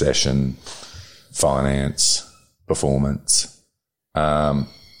 succession, finance, performance.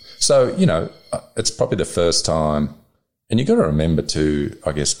 So, it's probably the first time, and you've got to remember too,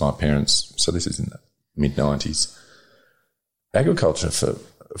 I guess my parents, so this is in the mid-90s, agriculture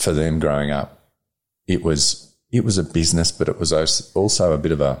for them growing up, it was a business, but it was also a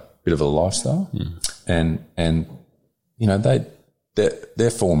bit of a lifestyle. And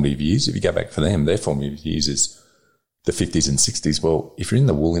their formative years, if you go back for them, their formative years is the 50s and 60s. Well, if you're in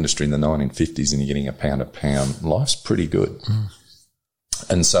the wool industry in the 1950s and you're getting £1 a pound, life's pretty good.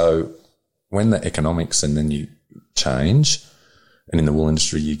 And so when the economics and then you change, and in the wool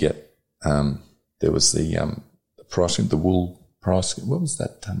industry you get there was the pricing, the wool price. What was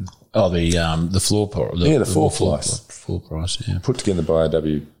that? The floor price. The floor price. Floor price. Yeah, put together by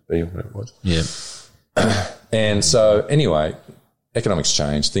WB or whatever it was. Yeah. And so anyway, economics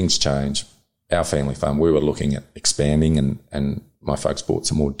change, things change. Our family farm, we were looking at expanding, and my folks bought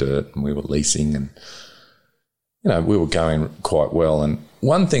some more dirt, and we were leasing, and we were going quite well. And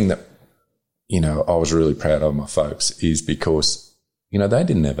one thing that I was really proud of my folks is because they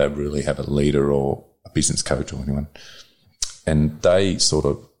didn't ever really have a leader or a business coach or anyone, and they sort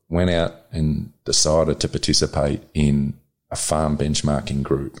of went out and decided to participate in a farm benchmarking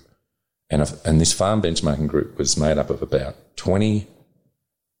group, and this farm benchmarking group was made up of about 20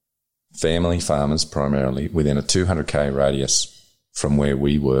 family farmers primarily within a 200k radius from where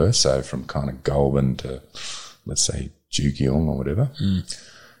we were, so from kind of Goulburn to, let's say, Jugeong or whatever.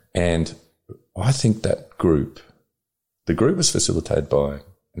 And I think the group was facilitated by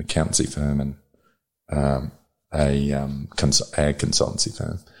an accountancy firm and ag consultancy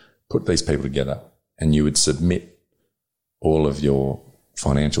firm, put these people together, and you would submit all of your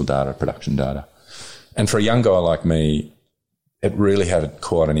financial data, production data. And for a young guy like me, it really had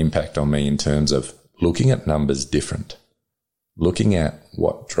quite an impact on me in terms of looking at numbers different, looking at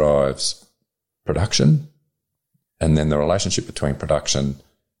what drives production and then the relationship between production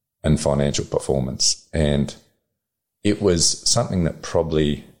and financial performance. And it was something that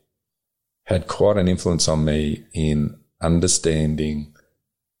probably had quite an influence on me in understanding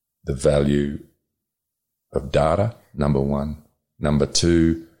the value of data, number one. Number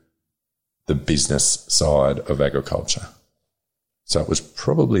two, the business side of agriculture. So it was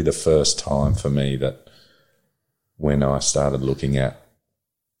probably the first time for me that when I started looking at,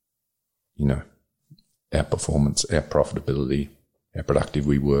 our performance, our profitability, how productive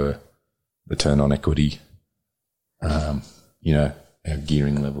we were, return on equity, our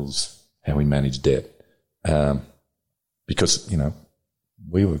gearing levels, how we manage debt. Because,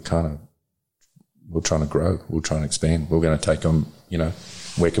 we were we're trying to grow, we're trying to expand, we're going to take on,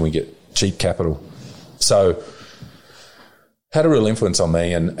 where can we get cheap capital? So had a real influence on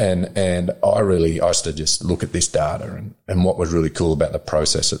me, and I used to just look at this data, and what was really cool about the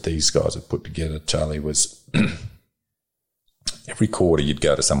process that these guys had put together, Charlie, was every quarter you'd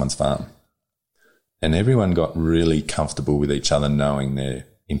go to someone's farm and everyone got really comfortable with each other knowing their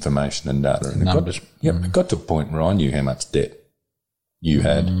information and data. And it got to a point where I knew how much debt you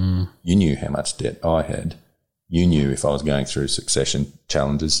had, you knew how much debt I had, you knew if I was going through succession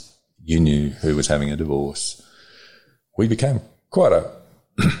challenges, you knew who was having a divorce. We became quite a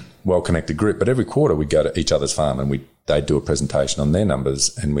well-connected group, but every quarter we'd go to each other's farm and they'd do a presentation on their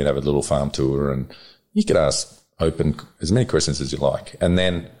numbers, and we'd have a little farm tour, and you could ask as many questions as you like. And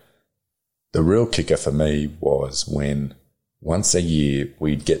then the real kicker for me was when once a year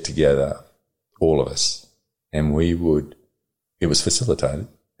we'd get together, all of us, and it was facilitated,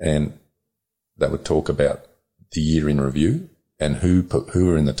 and they would talk about the year in review and who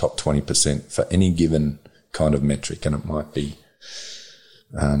were in the top 20% for any given kind of metric, and it might be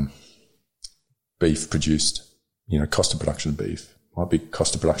beef produced, cost of production of beef, might be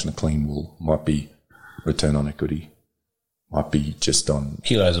cost of production of clean wool, might be return on equity, might be just on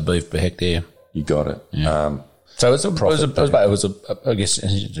kilos of beef per hectare. You got it. Yeah. So it was I guess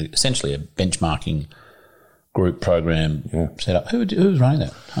essentially a benchmarking group program set up. Who was running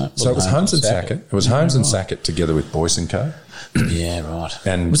that? So it was Holmes and Sackett. It was Holmes and Sackett together with Boyce & Co. Yeah, right.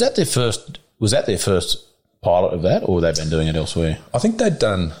 And was that their first pilot of that, or they've been doing it elsewhere? I think that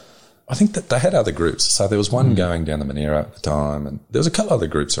they had other groups. So there was one going down the Monero at the time, and there was a couple other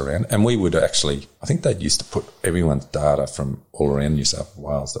groups around, and we would actually, I think they used to put everyone's data from all around New South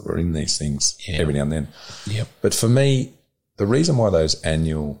Wales that were in these things every now and then. Yep. But for me, the reason why those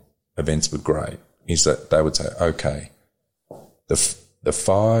annual events were great is that they would say, okay, the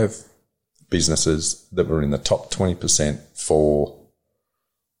 5 businesses that were in the top 20% for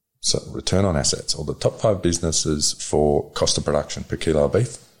return on assets, or the top 5 businesses for cost of production per kilo of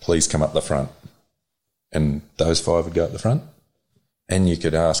beef, please come up the front. And those 5 would go up the front. And you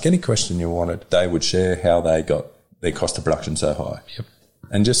could ask any question you wanted. They would share how they got their cost of production so high. Yep.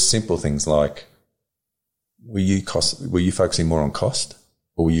 And just simple things like, were you focusing more on cost,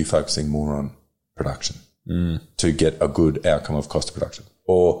 or were you focusing more on production to get a good outcome of cost of production?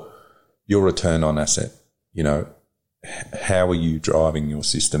 Or your return on asset, how are you driving your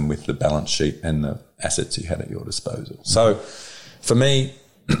system with the balance sheet and the assets you had at your disposal? So for me,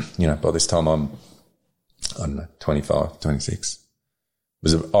 by this time I'm, I don't know, 25, 26. It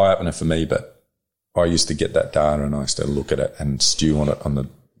was an eye-opener for me, but I used to get that data and I used to look at it and stew on it on the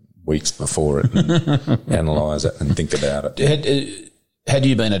weeks before it and analyse it and think about it. Had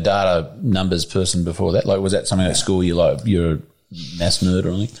you been a data numbers person before that? Like, was that something at school you're a maths nerd or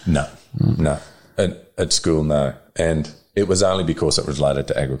anything? No. At school, no. And it was only because it was related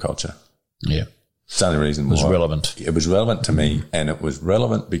to agriculture. Yeah. It's the only reason why. It was relevant. It was relevant to me, and it was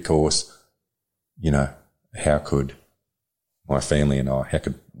relevant because, how could my family and I,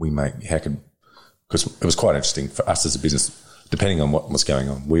 because it was quite interesting for us as a business, depending on what was going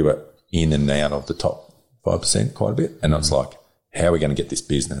on, we were in and out of the top 5% quite a bit. And it's like, how are we going to get this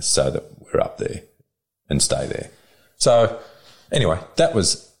business so that we're up there and stay there? So anyway, that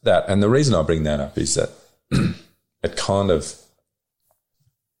was that. And the reason I bring that up is that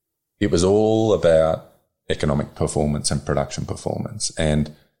it was all about economic performance and production performance.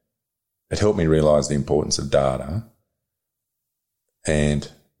 And it helped me realise the importance of data. And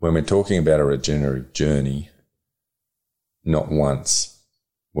when we're talking about a regenerative journey, not once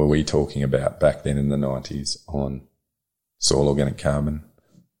were we talking about back then in the 90s on soil organic carbon,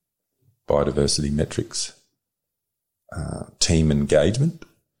 biodiversity metrics, team engagement,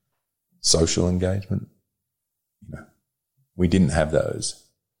 social engagement. We didn't have those.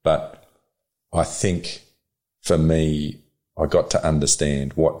 But I think for me, I got to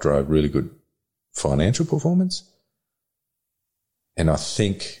understand what drove really good financial performance. And I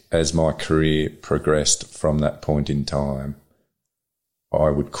think as my career progressed from that point in time, I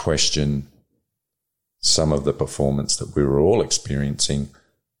would question some of the performance that we were all experiencing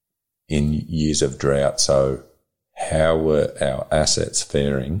in years of drought. So how were our assets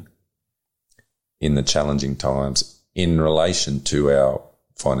faring in the challenging times in relation to our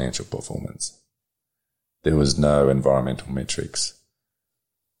financial performance? There was no environmental metrics,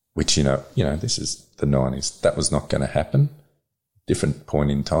 which, this is the 90s. That was not going to happen. Different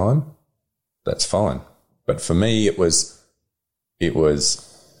point in time. That's fine. But for me, it was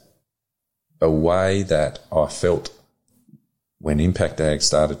a way that I felt when Impact Ag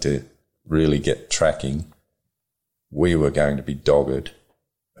started to really get tracking, we were going to be dogged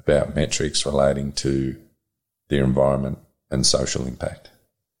about metrics relating to their environment and social impact.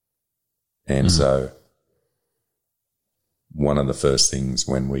 And so one of the first things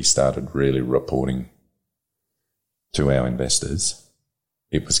when we started really reporting to our investors,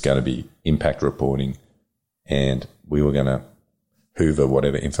 it was going to be impact reporting, and we were going to hoover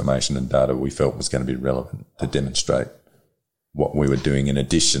whatever information and data we felt was going to be relevant to demonstrate what we were doing in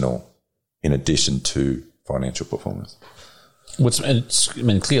addition to financial performance.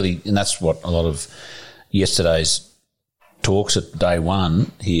 Clearly, and that's what a lot of yesterday's talks at day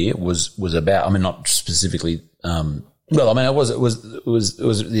one here was about. Not specifically. It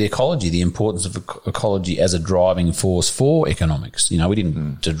was the ecology, the importance of ecology as a driving force for economics. We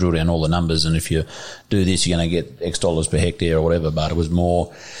didn't to drill down all the numbers, and if you do this, you're going to get X dollars per hectare or whatever. But it was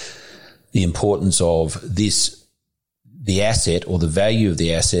more the importance of the asset, or the value of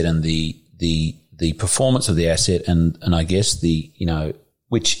the asset, and the performance of the asset, and I guess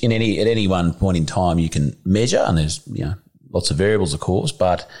which at any one point in time you can measure, and there's lots of variables, of course,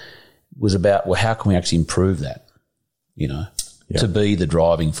 but it was about, well, how can we actually improve that? To be the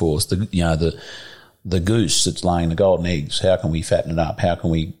driving force, the goose that's laying the golden eggs. How can we fatten it up? How can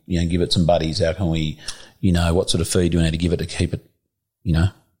we, give it some buddies? How can we, what sort of feed do we need to give it to keep it,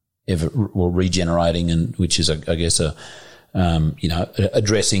 ever or regenerating, and which is, I guess,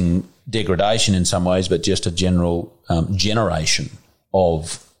 addressing degradation in some ways, but just a general generation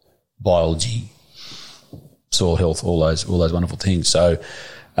of biology, soil health, all those wonderful things. So,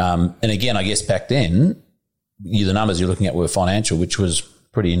 and again, I guess back then, the numbers you're looking at were financial, which was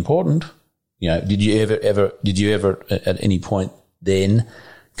pretty important. Did you ever at any point then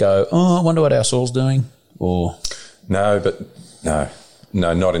go, oh, I wonder what our soil's doing? Or no,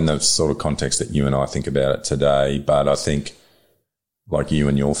 not in the sort of context that you and I think about it today. But I think, like you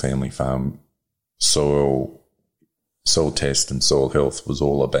and your family farm, soil test and soil health was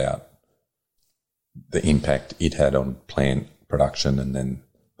all about the impact it had on plant production and then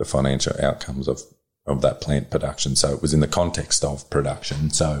the financial outcomes of that plant production. So it was in the context of production.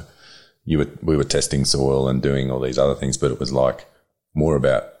 So we were testing soil and doing all these other things, but it was like more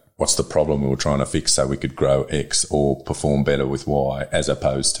about what's the problem we were trying to fix so we could grow X or perform better with Y, as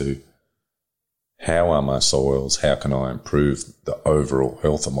opposed to how are my soils, how can I improve the overall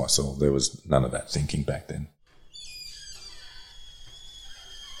health of my soil. There was none of that thinking back then.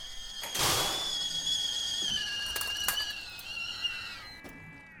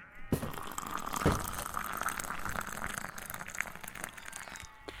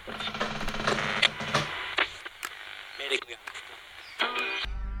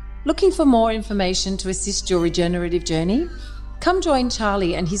 Looking for more information to assist your regenerative journey? Come join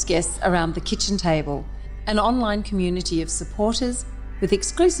Charlie and his guests around the kitchen table, an online community of supporters with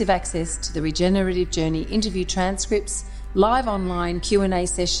exclusive access to the Regenerative Journey interview transcripts, live online Q&A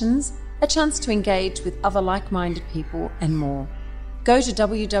sessions, a chance to engage with other like-minded people and more. Go to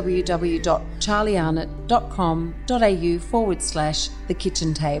www.charliearnott.com.au/the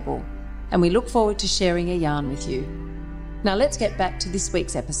kitchen table, and we look forward to sharing a yarn with you. Now let's get back to this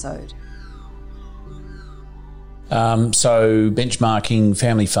week's episode. So benchmarking,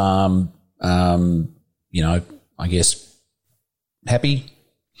 family farm, I guess happy?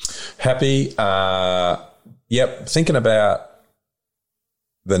 Happy. Yep. Thinking about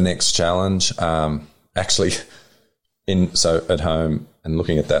the next challenge. Actually, at home and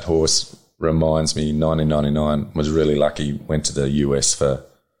looking at that horse reminds me 1999 was really lucky. Went to the US for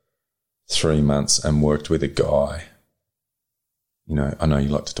 3 months and worked with a guy. I know you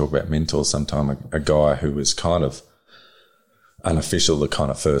like to talk about mentors sometime, a guy who was kind of unofficial, the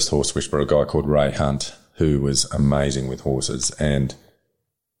kind of first horse whisperer, a guy called Ray Hunt, who was amazing with horses. And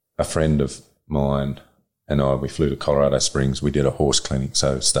a friend of mine and we flew to Colorado Springs. We did a horse clinic,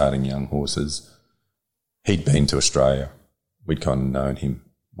 so starting young horses. He'd been to Australia. We'd kind of known him.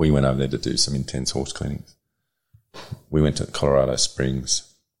 We went over there to do some intense horse clinics. We went to Colorado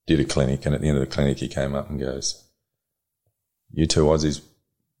Springs, did a clinic, and at the end of the clinic he came up and goes, "You two Aussies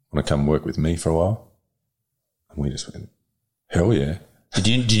want to come work with me for a while?" And we just went, "Hell yeah."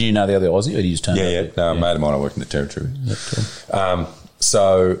 Did you know the other Aussie, or did you just turn up? Yeah. No, a mate of mine I worked in the territory. Yep, cool.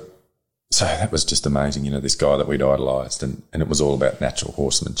 So that was just amazing, this guy that we'd idolised, and it was all about natural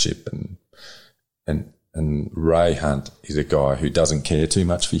horsemanship. And Ray Hunt is a guy who doesn't care too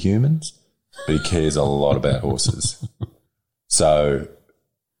much for humans, but he cares a lot about horses. So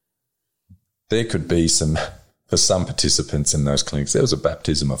there could be for some participants in those clinics, there was a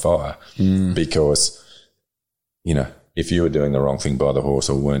baptism of fire because, if you were doing the wrong thing by the horse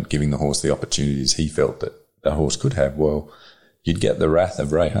or weren't giving the horse the opportunities he felt that the horse could have, well, you'd get the wrath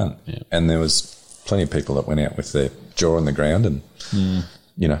of Ray Hunt. Yeah. And there was plenty of people that went out with their jaw on the ground and,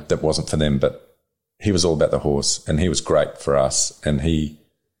 that wasn't for them. But he was all about the horse, and he was great for us. And he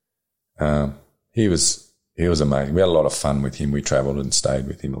was amazing. We had a lot of fun with him. We travelled and stayed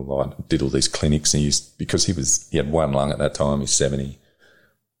with him a lot, did all these clinics. And because he had one lung at that time, he's 70.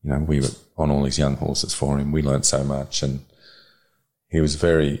 We were on all these young horses for him. We learned so much, and he was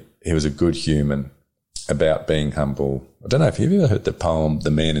a good human about being humble. I don't know if you've ever heard the poem, "The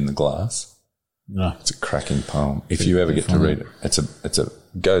Man in the Glass." No. It's a cracking poem. If you ever get to read it,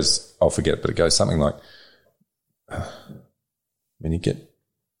 I'll forget it, but it goes something like, when you get,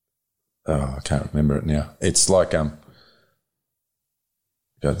 I can't remember it now. It's like, and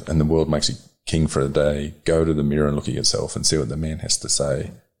the world makes you king for a day. Go to the mirror and look at yourself and see what the man has to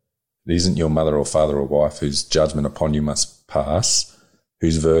say. It isn't your mother or father or wife whose judgment upon you must pass,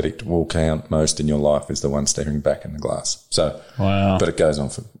 whose verdict will count most in your life is the one staring back in the glass. So, wow. But it goes on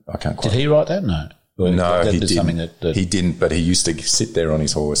for, I can't quite. Did he write that? No. No, he didn't. Something that he didn't, but he used to sit there on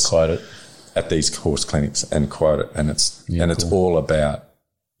his horse. Quote it. At these horse clinics and quote it. And it's all about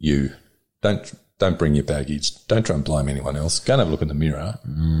you. Don't bring your baggage. Don't try and blame anyone else. Go and have a look in the mirror.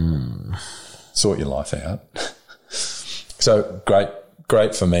 Sort your life out. So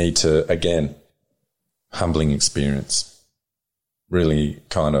great for me to, again, humbling experience. Really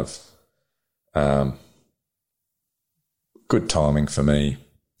kind of good timing for me,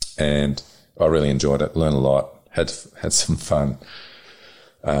 and I really enjoyed it. Learned a lot. Had some fun.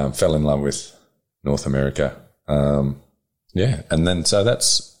 Fell in love with North America. And then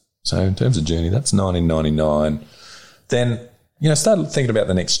so in terms of journey, that's 1999. Then started thinking about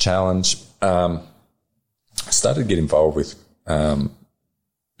the next challenge. Started to get involved with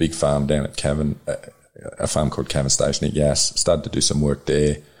big farm down at Cavan, a farm called Cavan Station at Yass. Started to do some work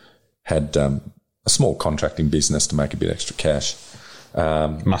there. Had a small contracting business to make a bit extra cash.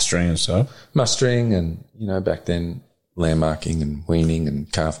 Mustering and stuff. Mustering and, back then lamb marking and weaning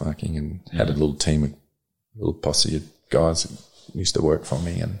and calf marking, and had a little team, a little posse of guys that used to work for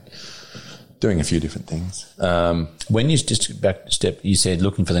me and doing a few different things. When you just back a step, you said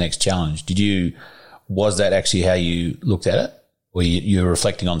looking for the next challenge. Was that actually how you looked at it? Or you were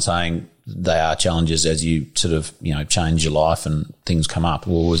reflecting on saying they are challenges as you sort of, change your life and things come up?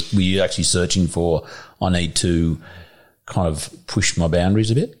 Or were you actually searching for, I need to kind of push my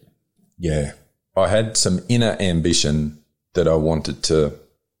boundaries a bit? Yeah. I had some inner ambition that I wanted to,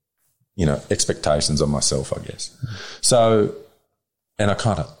 expectations on myself, I guess. So, and I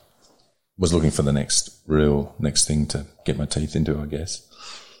kind of was looking for the next thing to get my teeth into, I guess.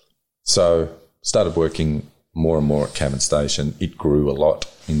 So started working more and more at Cavan Station. It grew a lot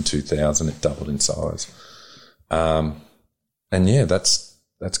in 2000. It doubled in size. And yeah, that's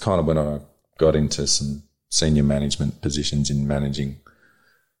kind of when I got into some senior management positions in managing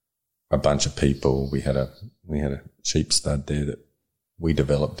a bunch of people. We had a sheep stud there that we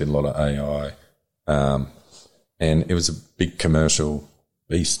developed, did a lot of AI. And it was a big commercial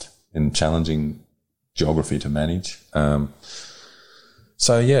beast and challenging geography to manage.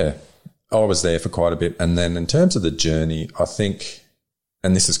 So yeah, I was there for quite a bit. And then in terms of the journey, I think,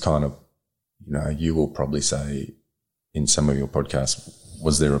 and this is kind of, you will probably say in some of your podcasts,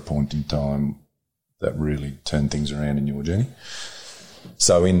 was there a point in time that really turned things around in your journey?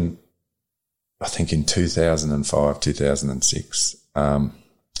 So I think in 2005, 2006,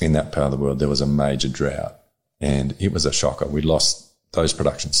 in that part of the world, there was a major drought and it was a shocker. We lost those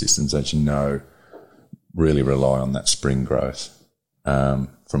production systems, as you know, really rely on that spring growth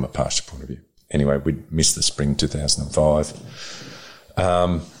from a pasture point of view. Anyway, we missed the spring 2005.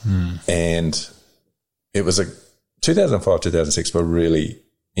 And it was 2005, 2006 were really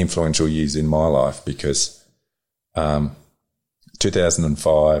influential years in my life because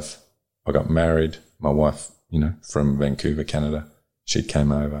 2005 I got married. My wife, from Vancouver, Canada, she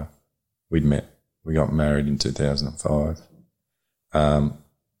came over. We'd met. We got married in 2005.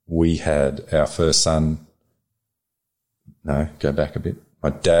 We had our first son. No, go back a bit. My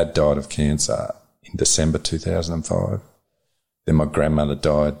dad died of cancer in December 2005. Then my grandmother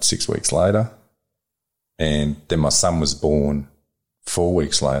died 6 weeks later. And then my son was born 4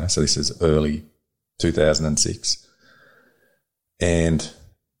 weeks later. So this is early 2006. And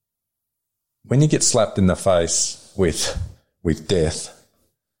when you get slapped in the face with death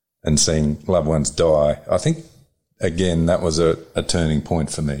and seeing loved ones die, I think, again, that was a turning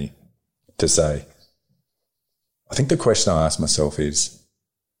point for me to say, I think the question I ask myself is,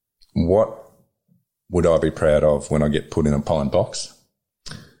 what would I be proud of when I get put in a pine box?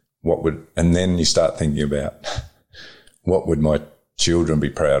 And then you start thinking about what would my children be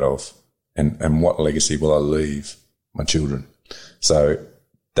proud of and what legacy will I leave my children? So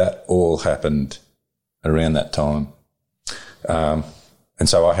that all happened around that time. And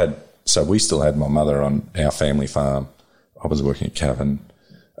so we still had my mother on our family farm. I was working at Cavan.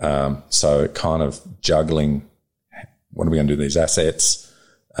 So kind of juggling, what are we going to do with these assets?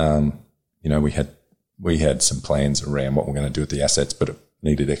 We had some plans around what we're going to do with the assets, but it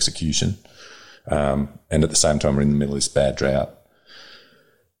needed execution. And at the same time, we're in the middle of this bad drought.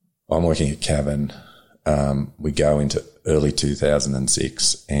 I'm working at Cavan. We go into early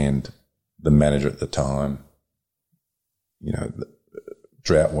 2006 and the manager at the time, the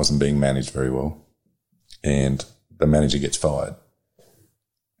drought wasn't being managed very well and the manager gets fired.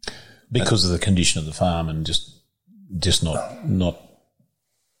 Because of the condition of the farm and just not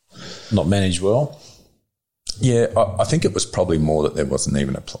managed well? Yeah, I think it was probably more that there wasn't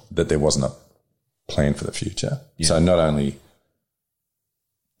a plan for the future. Yeah. So not only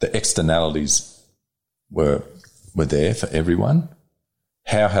the externalities were there for everyone,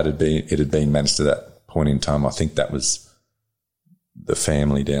 how had it had been managed to that point in time, I think that was the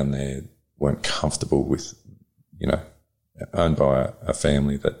family down there weren't comfortable with, owned by a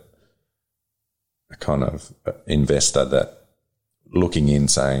family that a kind of investor that looking in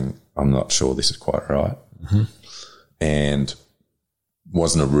saying, I'm not sure this is quite right. Mm-hmm. And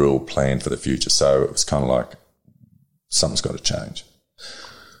wasn't a real plan for the future. So it was kind of like something's got to change.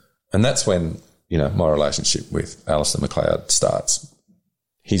 And that's when, my relationship with Alistair McLeod starts.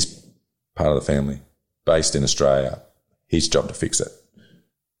 He's part of the family, based in Australia. His job to fix it.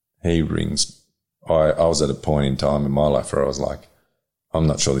 He rings. I was at a point in time in my life where I was like, I'm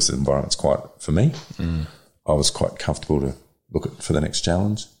not sure this environment's quite for me. Mm. I was quite comfortable to look for the next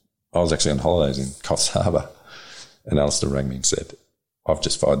challenge. I was actually on holidays in Coffs Harbour and Alistair rang me and said, I've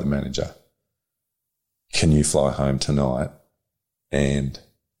just fired the manager. Can you fly home tonight and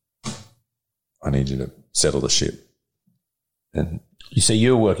I need you to settle the ship? And You see,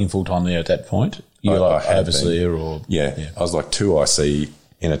 you were working full-time there at that point? You were like overseer or... Yeah, I was like 2 IC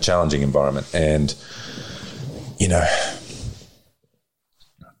in a challenging environment. And, you know,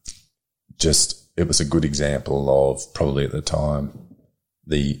 just it was a good example of probably at the time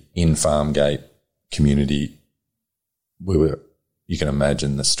the in-farm gate community. You can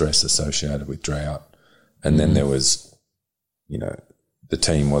imagine the stress associated with drought. And then there was, you know, the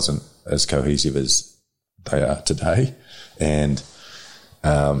team wasn't as cohesive as they are today. And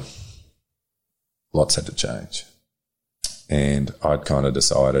lots had to change. And I'd kind of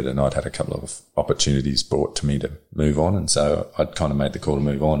decided, and I'd had a couple of opportunities brought to me to move on. And so I'd kind of made the call to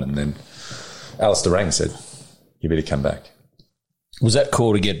move on. And then Alistair rang and said, you better come back. Was that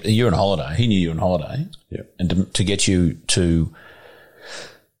call to get, you're on holiday, he knew you were on holiday. Yeah. And to get you to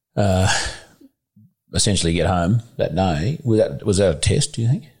essentially get home that day, was that a test, do you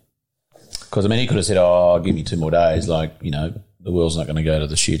think? Because, I mean, he could have said, give me 2 more days, like, you know, the world's not going to go to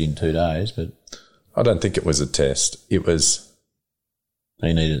the shit in 2 days, but... I don't think it was a test. It was...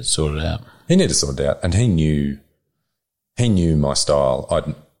 He needed to sort it out. He needed to sort it out, and he knew my style.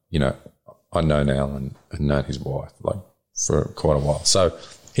 I know now and known his wife, like, for quite a while. So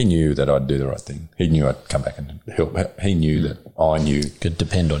he knew that I'd do the right thing. He knew I'd come back and help. He knew that I knew... Could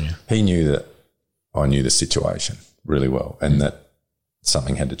depend on you. He knew that I knew the situation really well and that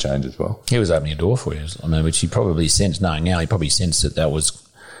something had to change as well. He was opening a door for you, I mean, which he probably sensed, knowing now, he probably sensed that was,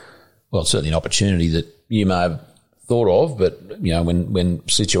 well, certainly an opportunity that you may have thought of, but, you know, when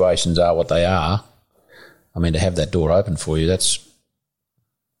situations are what they are, I mean, to have that door open for you, that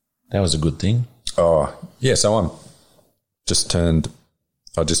was a good thing. Oh, yeah, so I just turned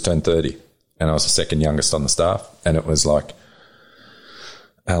 30 and I was the second youngest on the staff, and it was like,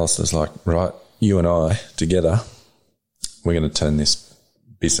 Alistair's like, right, you and I together, we're going to turn this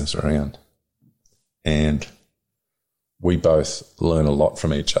business around. And we both learn a lot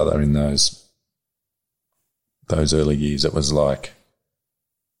from each other in those early years. It was like,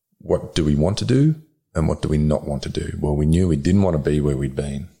 what do we want to do and what do we not want to do? Well, we knew we didn't want to be where we'd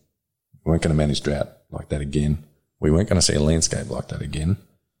been. We weren't going to manage drought like that again. We weren't going to see a landscape like that again.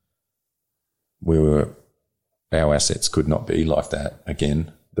 Our assets could not be like that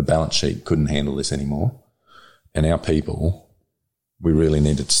again. The balance sheet couldn't handle this anymore. And our people, we really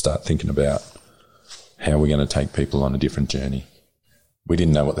needed to start thinking about how we're going to take people on a different journey. We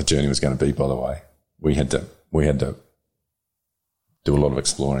didn't know what the journey was going to be, by the way. We had to do a lot of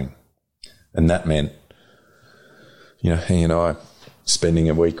exploring. And that meant, you know, he and I spending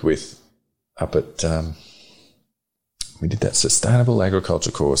a week up at, we did that sustainable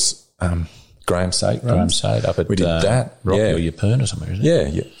agriculture course, Graham Sate. Up at we did that. Rocky or Yeppoon or something, isn't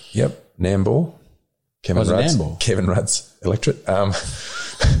it? Yep. Nambour. Kevin Rudd's electorate. Why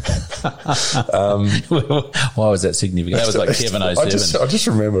was that significant? That was like Kevin 07. I just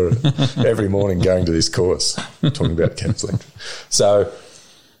remember every morning going to this course talking about Kev's electorate. So,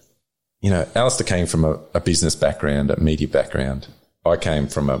 you know, Alistair came from a business background, a media background. I came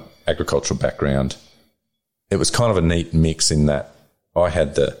from an agricultural background. It was kind of a neat mix in that I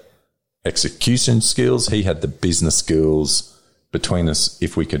had the execution skills, he had the business skills. Between us,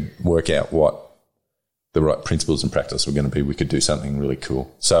 if we could work out what the right principles and practice were going to be, we could do something really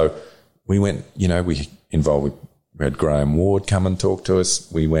cool. So we went, you know, we had Graham Ward come and talk to us.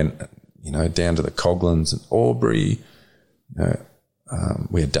 We went, you know, down to the Coghlan's and Albury. You know,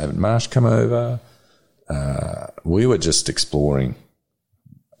 we had David Marsh come over. We were just exploring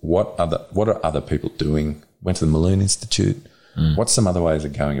what are other people doing. Went to the Malone Institute. What's some other ways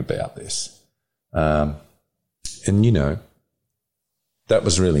of going about this? And, you know, that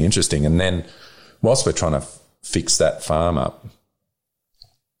was really interesting. And then whilst we're trying to fix that farm up,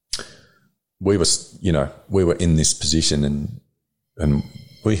 we were in this position and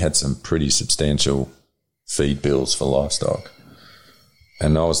we had some pretty substantial feed bills for livestock.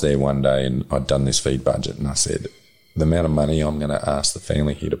 And I was there one day and I'd done this feed budget and I said, the amount of money I'm going to ask the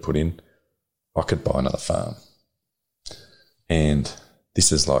family here to put in, I could buy another farm. And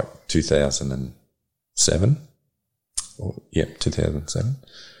this is like 2007. 2007.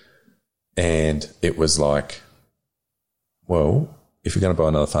 And it was like, well, if you're going to buy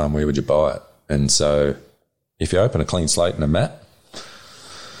another farm, where would you buy it? And so if you open a clean slate and a map,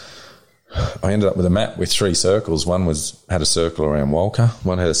 I ended up with a map with 3 circles. One had a circle around Walker,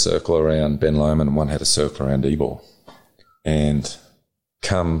 one had a circle around Ben Lomond, and one had a circle around Ebor. And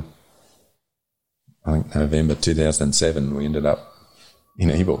come, I think, November 2007, we ended up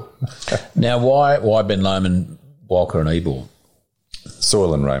in Ebor. Now, why Ben Lomond, Walker and Ebor?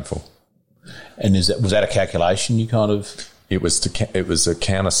 Soil and rainfall. And was that a calculation you kind of... it was a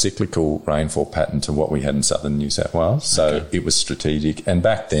counter-cyclical rainfall pattern to what we had in southern New South Wales. So it was strategic. And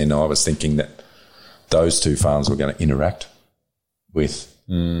back then I was thinking that those two farms were going to interact with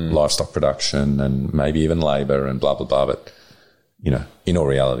livestock production and maybe even labour and blah, blah, blah. But, you know, in all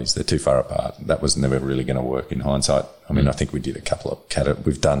realities, they're too far apart. That was never really going to work in hindsight. I mean, I think we did a couple of cattle.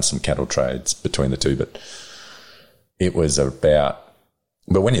 We've done some cattle trades between the two, but it was about –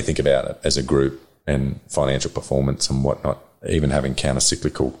 but when you think about it as a group and financial performance and whatnot, even having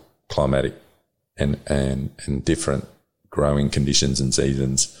counter-cyclical climatic and different growing conditions and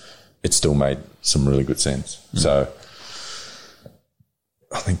seasons, it still made some really good sense. So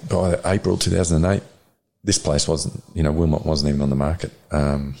I think by April 2008, this place wasn't, you know, Wilmot wasn't even on the market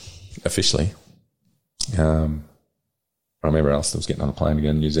officially. I remember Alistair was getting on a plane to go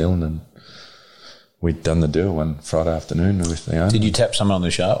to New Zealand, and we'd done the deal one Friday afternoon with the owner. Did you tap someone on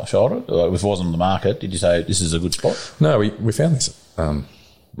the shoulder? Or if it wasn't on the market, did you say, this is a good spot? No, we found this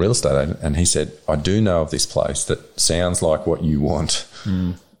real estate agent, and he said, I do know of this place that sounds like what you want.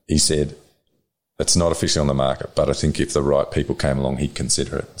 He said, it's not officially on the market, but I think if the right people came along, he'd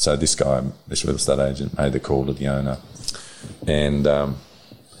consider it. So this guy, this real estate agent, made the call to the owner, and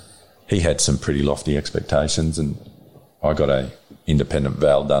he had some pretty lofty expectations, and I got a independent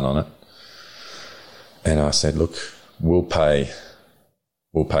val done on it. And I said, look, we'll pay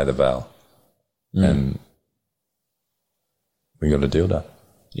the val. And we got a deal done.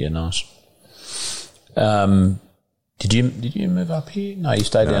 Yeah, nice. Did you move up here? No, you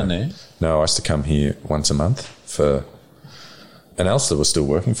stayed down there. No, I used to come here once a month and Alistair was still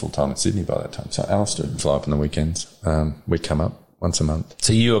working full time in Sydney by that time. So Alistair would fly up on the weekends. We'd come up once a month.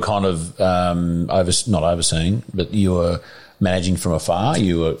 So you were kind of not overseeing, but you were managing from afar.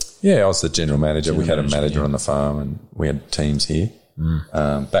 I was the general manager. We had a manager on the farm, and we had teams here.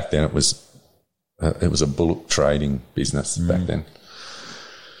 Back then, it was a bullock trading business. Back then.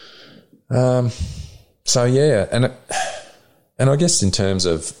 So yeah, and I guess in terms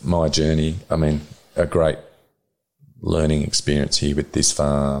of my journey, I mean, a great learning experience here with this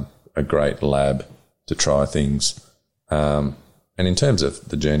farm, a great lab to try things, and in terms of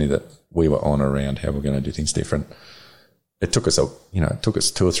the journey that we were on around how we're going to do things different, it took us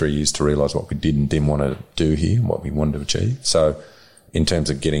 2 or 3 years to realise what we did and didn't want to do here and what we wanted to achieve. So in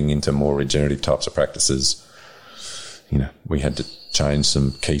terms of getting into more regenerative types of practices, you know, we had to change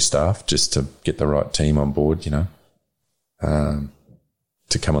some key staff just to get the right team on board, you know,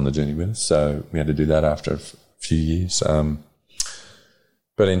 to come on the journey with us. So we had to do that after a few years.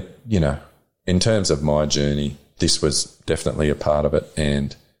 But in terms of my journey, this was definitely a part of it,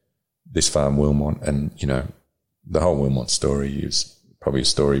 and this farm Wilmot, and, you know, the whole Wilmot story is probably a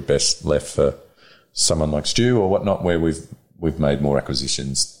story best left for someone like Stu or whatnot, where we've made more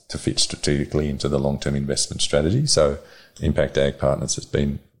acquisitions to fit strategically into the long-term investment strategy. So Impact Ag Partners has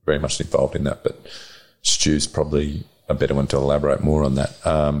been very much involved in that, but Stu's probably a better one to elaborate more on that.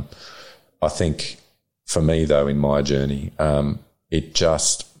 I think for me, though, in my journey, it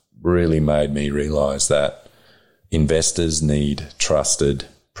just really made me realise that investors need trusted,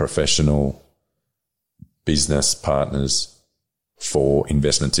 professional business partners for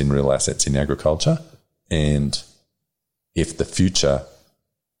investments in real assets in agriculture. And if the future,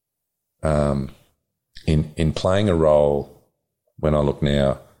 in playing a role, when I look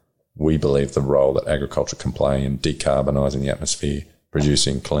now, we believe the role that agriculture can play in decarbonising the atmosphere,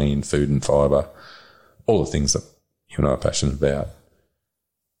 producing clean food and fibre, all the things that you and I are passionate about.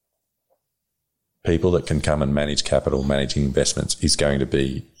 People that can come and manage capital, managing investments, is going to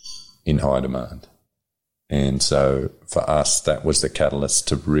be in high demand. And so for us, that was the catalyst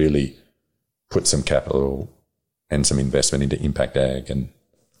to really put some capital and some investment into Impact Ag and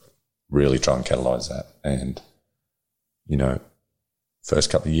really try and catalyse that. And, you know,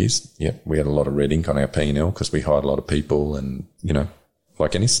 first couple of years, we had a lot of red ink on our P&L because we hired a lot of people and, you know,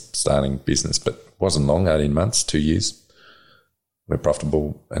 like any starting business, but it wasn't long, 18 months, 2 years. We're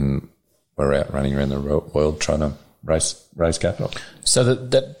profitable and we're out running around the world trying to raise capital. So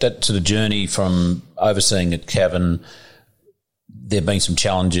that sort of journey from overseeing at Cavan, there have been some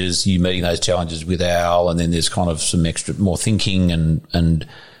challenges, you meeting those challenges with Al, and then there's kind of some extra more thinking and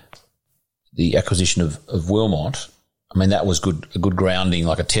the acquisition of Wilmot. I mean, that was a good grounding,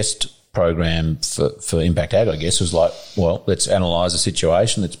 like a test program for Impact Ag, I guess. It was like, well, let's analyse the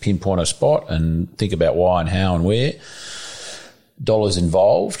situation, let's pinpoint a spot and think about why and how and where. Dollars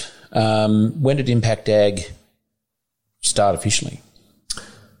involved. When did Impact Ag start officially?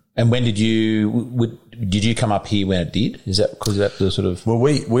 And when did you come up here when it did? Is that because that the sort of...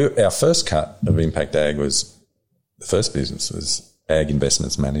 Well, our first cut of Impact Ag was, the first business was Ag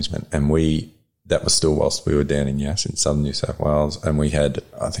Investments Management, and that was still whilst we were down in Yass in southern New South Wales, and we had,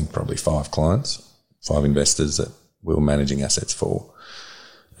 I think, probably 5 clients, 5 investors that we were managing assets for.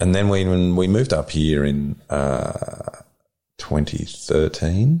 And then when we moved up here in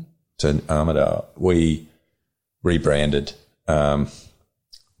 2013 to Armidale, we rebranded,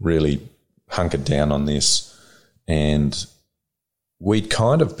 really hunkered down on this, and we'd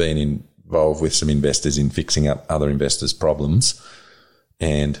kind of been involved with some investors in fixing up other investors' problems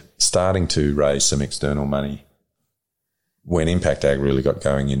and starting to raise some external money when Impact Ag really got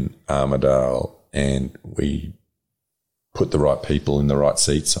going in Armidale, and we put the right people in the right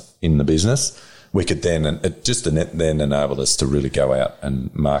seats in the business. We could then, and it just then enabled us to really go out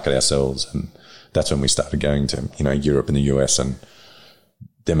and market ourselves, and that's when we started going to Europe and the US and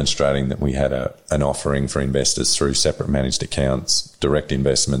demonstrating that we had an offering for investors through separate managed accounts, direct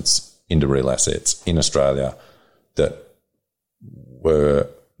investments into real assets in Australia that were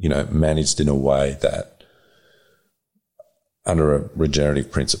managed in a way that under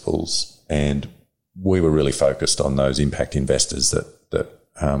regenerative principles, and we were really focused on those impact investors that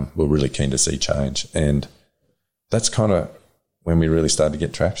were really keen to see change, and that's kind of when we really started to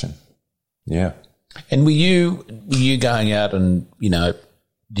get traction. Yeah. And were you going out and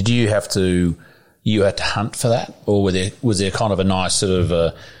did you had to hunt for that, or was there kind of a nice sort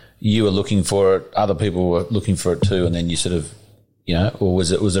of you were looking for it, other people were looking for it too, and then you sort of or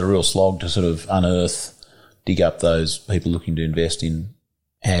was it a real slog to sort of dig up those people looking to invest in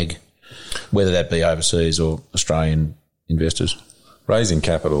ag, whether that be overseas or Australian investors? Raising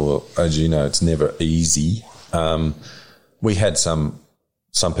capital, as you know, it's never easy. We had some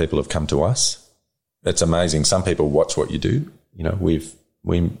people have come to us. It's amazing. Some people watch what you do. We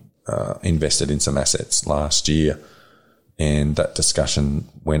invested in some assets last year, and that discussion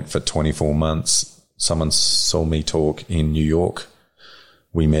went for 24 months. Someone saw me talk in New York.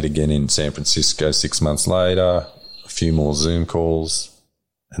 We met again in San Francisco 6 months later, a few more Zoom calls,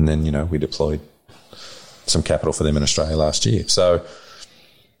 and then, we deployed some capital for them in Australia last year. So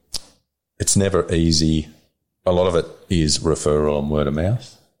it's never easy. A lot of it is referral and word of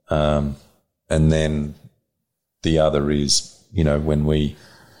mouth. And then the other is, when we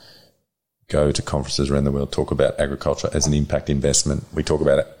go to conferences around the world, talk about agriculture as an impact investment. We talk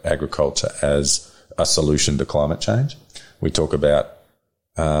about agriculture as a solution to climate change. We talk about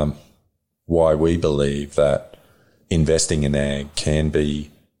why we believe that investing in ag can be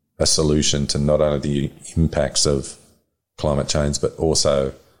a solution to not only the impacts of climate change, but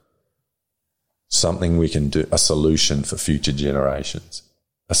also something we can do, a solution for future generations,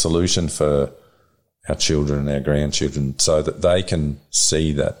 a solution for our children and our grandchildren, so that they can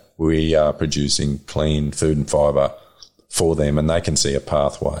see that we are producing clean food and fibre for them, and they can see a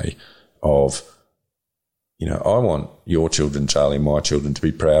pathway of, I want your children, Charlie, my children, to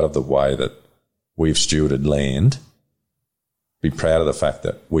be proud of the way that we've stewarded land, be proud of the fact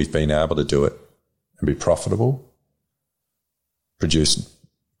that we've been able to do it and be profitable, produce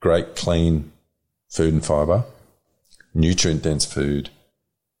great, clean food and fibre, nutrient-dense food,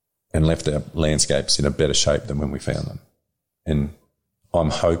 and left our landscapes in a better shape than when we found them. And I'm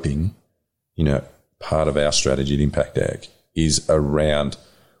hoping, part of our strategy at Impact Ag is around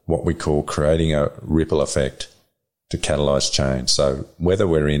what we call creating a ripple effect to catalyse change. So whether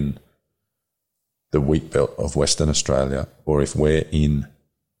we're in the wheat belt of Western Australia or if we're in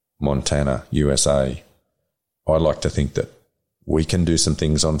Montana, USA, I'd like to think that we can do some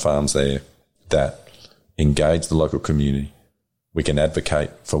things on farms there that engage the local community. We can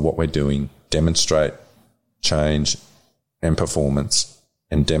advocate for what we're doing, demonstrate change and performance,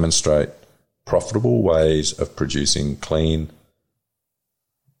 and demonstrate profitable ways of producing clean,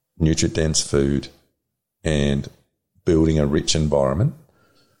 nutrient-dense food and building a rich environment,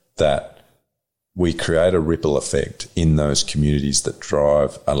 that we create a ripple effect in those communities that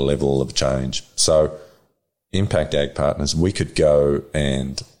drive a level of change. So Impact Ag Partners, we could go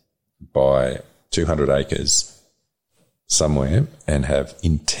and buy 200 acres somewhere and have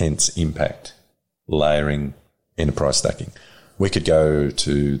intense impact, layering, enterprise stacking. We could go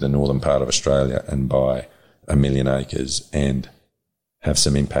to the northern part of Australia and buy 1 million acres and have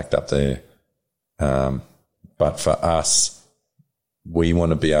some impact up there. But for us, we want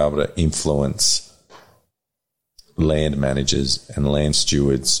to be able to influence land managers and land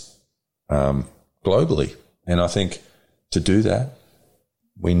stewards globally. And I think to do that,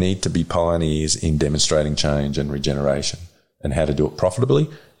 we need to be pioneers in demonstrating change and regeneration and how to do it profitably,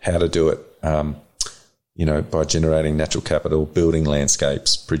 how to do it, by generating natural capital, building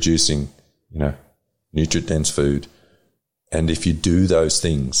landscapes, producing, nutrient-dense food. And if you do those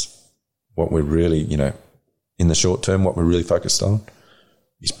things, what we're really, in the short term, what we're really focused on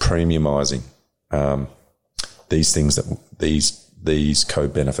is premiumising these things these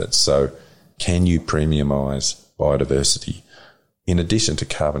co-benefits. So can you premiumise biodiversity? In addition to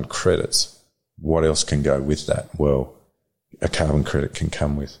carbon credits, what else can go with that? Well, a carbon credit can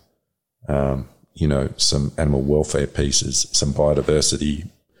come with, some animal welfare pieces, some biodiversity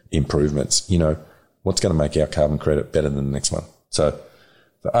improvements. What's going to make our carbon credit better than the next one? So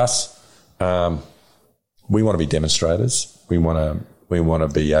for us, we want to be demonstrators. We want to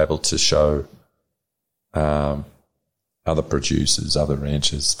be able to show other producers, other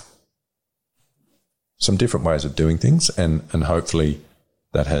ranchers, some different ways of doing things, and hopefully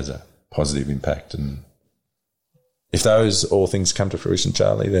that has a positive impact. And if those all things come to fruition,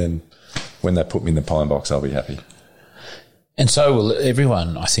 Charlie, then when they put me in the pine box, I'll be happy. And so will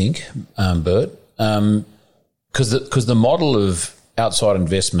everyone, I think, Bert, because the model of outside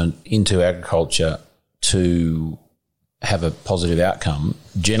investment into agriculture to have a positive outcome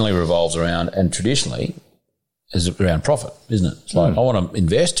generally revolves around, and traditionally is around profit, isn't it? It's like, I want to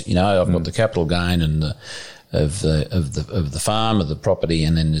invest, I've got the capital gain and of the farm, of the property,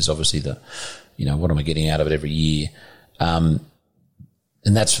 and then there's obviously the, what am I getting out of it every year? And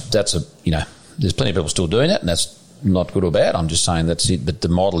that's there's plenty of people still doing it, and that's not good or bad. I'm just saying that's it. But the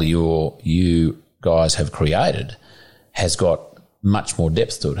model you guys have created has got much more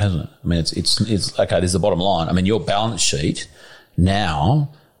depth to it, hasn't it? I mean, it's okay. There's the bottom line. I mean, your balance sheet now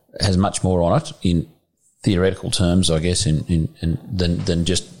has much more on it in theoretical terms, I guess, than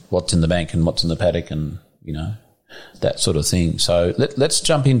just what's in the bank and what's in the paddock, and that sort of thing. So let's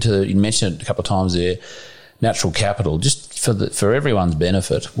jump into. You mentioned it a couple of times there, natural capital. Just for everyone's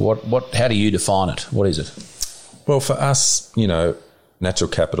benefit, how do you define it? What is it? Well, for us, natural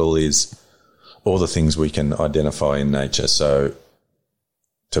capital is all the things we can identify in nature. So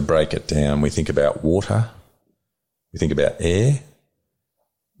to break it down, we think about water, we think about air,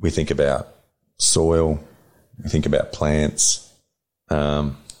 we think about soil, we think about plants.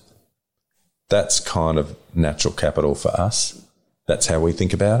 That's kind of natural capital for us. That's how we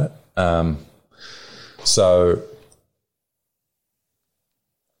think about it. So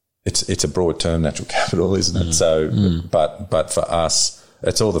it's a broad term, natural capital, isn't it? So, but for us,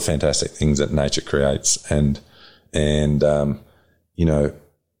 it's all the fantastic things that nature creates, and we've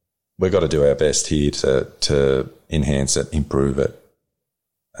got to do our best here to enhance it, improve it,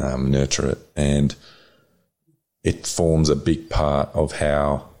 nurture it, and it forms a big part of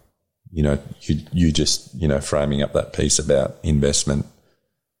how you just framing up that piece about investment.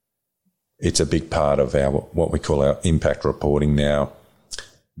 It's a big part of our what we call our impact reporting now.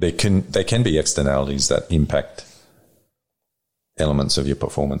 There can be externalities that impact elements of your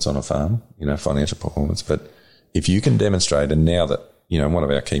performance on a farm, financial performance. But if you can demonstrate, and now that, one of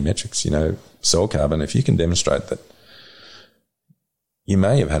our key metrics, soil carbon, if you can demonstrate that you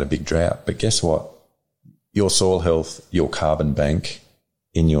may have had a big drought, but guess what? Your soil health, your carbon bank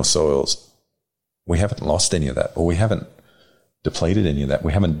in your soils, we haven't lost any of that, or we haven't depleted any of that.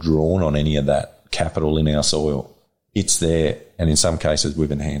 We haven't drawn on any of that capital in our soil. It's there, and in some cases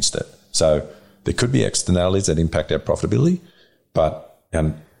we've enhanced it. So there could be externalities that impact our profitability, but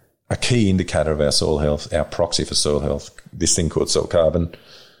a key indicator of our soil health, our proxy for soil health, this thing called soil carbon,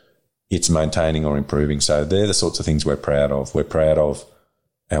 it's maintaining or improving. So they're the sorts of things we're proud of. We're proud of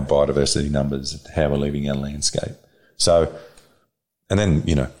our biodiversity numbers, how we're leaving our landscape. So, and then,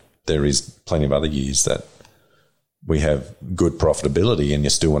 there is plenty of other years that we have good profitability, and you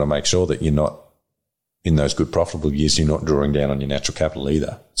still want to make sure that you're not, in those good profitable years, you're not drawing down on your natural capital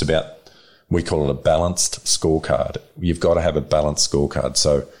either. It's about, we call it a balanced scorecard. You've got to have a balanced scorecard.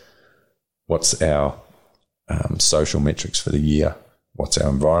 So what's our social metrics for the year? What's our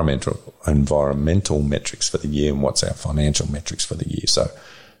environmental metrics for the year? And what's our financial metrics for the year? So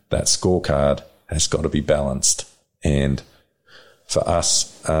that scorecard has got to be balanced. And for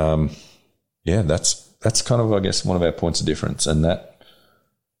us, that's kind of, I guess, one of our points of difference. And that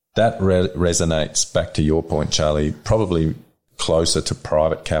resonates, back to your point, Charlie, probably closer to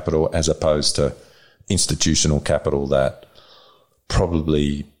private capital as opposed to institutional capital that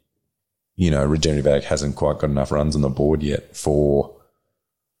probably, regenerative ag hasn't quite got enough runs on the board yet for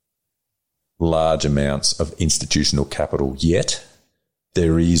large amounts of institutional capital yet.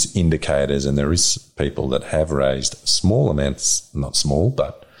 There is indicators, and there is people that have raised small amounts, not small,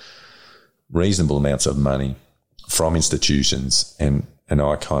 but reasonable amounts of money from institutions, and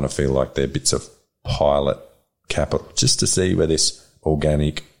I kind of feel like they're bits of pilot capital just to see where this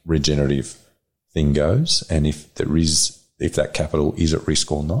organic regenerative thing goes, and if that capital is at risk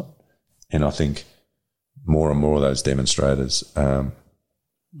or not. And I think more and more of those demonstrators. What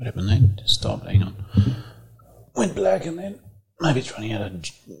happened then? Just stopped. Hang on. Went black, and then maybe it's running out of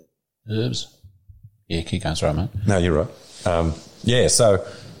herbs. Yeah, keep going. Sorry, mate. No, you're right. So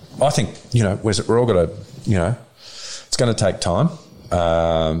I think, we're all got to, it's going to take time.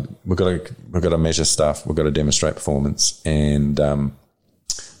 We've got to measure stuff. We've got to demonstrate performance, and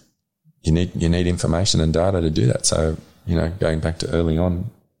you need information and data to do that. So, going back to early on,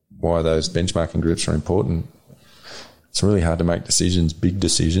 why those benchmarking groups are important. It's really hard to make decisions, big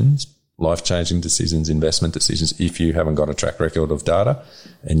decisions, life-changing decisions, investment decisions, if you haven't got a track record of data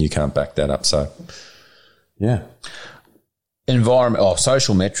and you can't back that up. So, yeah.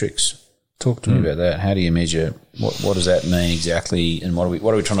 Social metrics. Talk to me about that. How do you measure? What does that mean exactly? And what are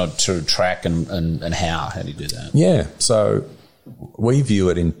we trying to track and how? How do you do that? Yeah. So we view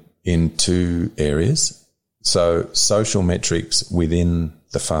it in two areas. So social metrics within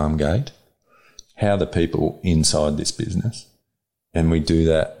the farm gate, how the people inside this business, and we do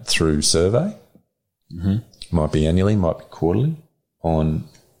that through survey. Mm-hmm. Might be annually, might be quarterly.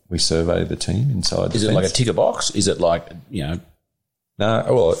 We survey the team inside. Is it like a ticker box? Is it like No,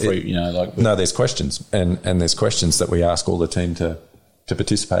 well, free, no. There's questions, and there's questions that we ask all the team to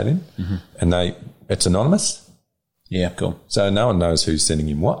participate in, mm-hmm. and it's anonymous. Yeah, cool. So no one knows who's sending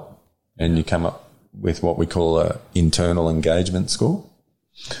him what, and you come up with what we call a internal engagement score,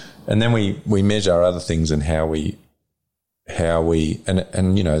 and then we measure other things and how we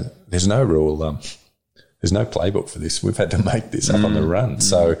there's no rule. There's no playbook for this. We've had to make this up on the run. Mm.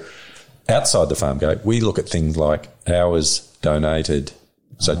 So outside the farm gate, we look at things like hours donated,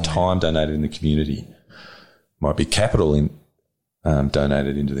 so time donated in the community. Might be capital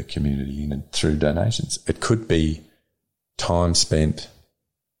donated into the community through donations. It could be time spent,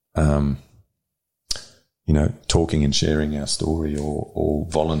 talking and sharing our story or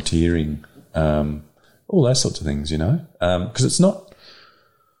volunteering, all those sorts of things, because it's not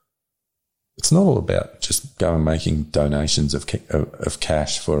all about just going making donations of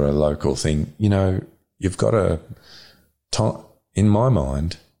cash for a local thing. You've got to, in my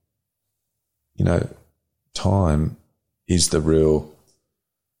mind, time is the real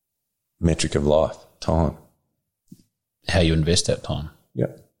metric of life, time. How you invest that time. Yeah.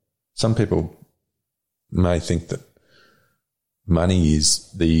 Some people may think that money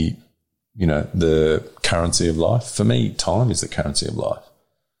is the currency of life. For me, time is the currency of life.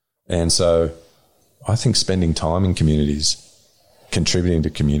 And so I think spending time in communities, contributing to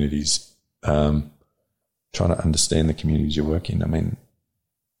communities, trying to understand the communities you work in,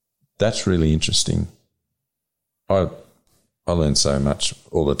 that's really interesting. I learn so much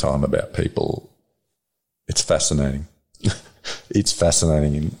all the time about people. It's fascinating. It's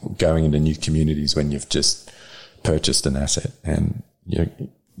fascinating in going into new communities when you've just purchased an asset and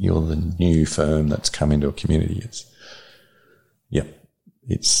you're the new firm that's come into a community.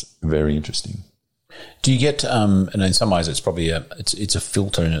 It's very interesting. Do you get, and in some ways it's probably it's a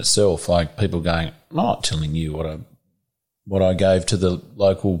filter in itself, like people going, I'm not telling you what I gave to the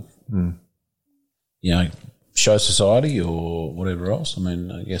local, show society or whatever else.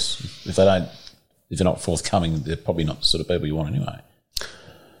 I guess if they're not forthcoming, they're probably not the sort of people you want anyway.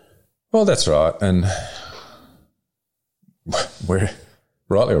 Well, that's right. And we're,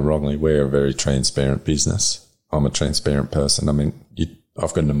 rightly or wrongly, we're a very transparent business. I'm a transparent person.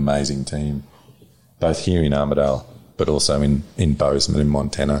 I've got an amazing team, both here in Armidale, but also in Bozeman, in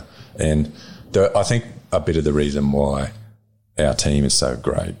Montana. And I think a bit of the reason why our team is so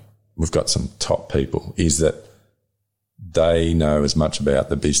great, we've got some top people, is that they know as much about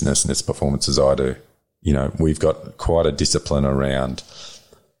the business and its performance as I do. We've got quite a discipline around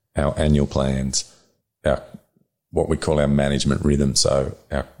our annual plans, what we call our management rhythm, so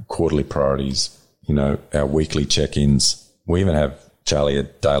our quarterly priorities, our weekly check-ins. We even have, Charlie, a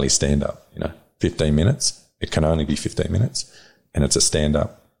daily stand-up, 15 minutes. It can only be 15 minutes, and it's a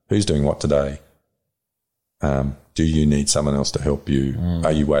stand-up. Who's doing what today? Do you need someone else to help you?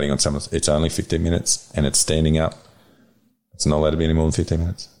 Are you waiting on someone? It's only 15 minutes, and it's standing up. It's not allowed to be any more than 15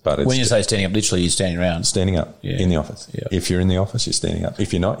 minutes. But it's when you say standing up, literally you're standing around. Standing up in the office. Yeah. If you're in the office, you're standing up.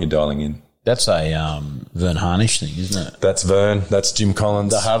 If you're not, you're dialing in. That's a Vern Harnish thing, isn't it? That's Vern. That's Jim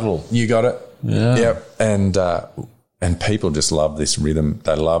Collins. The huddle. You got it. Yeah. Yep. And people just love this rhythm.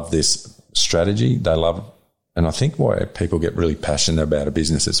 They love this strategy. And I think why people get really passionate about a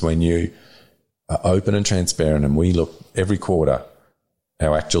business is when you are open and transparent, and we look every quarter,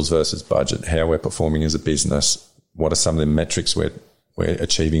 our actuals versus budget, how we're performing as a business, what are some of the metrics we're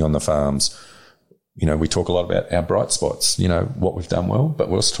achieving on the farms. We talk a lot about our bright spots, what we've done well, but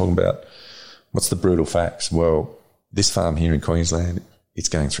we're also talking about what's the brutal facts. Well, this farm here in Queensland, it's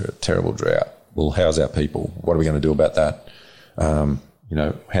going through a terrible drought. Well, how's our people? What are we going to do about that?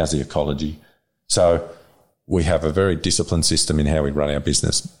 How's the ecology? So we have a very disciplined system in how we run our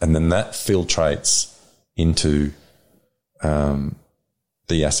business, and then that filtrates into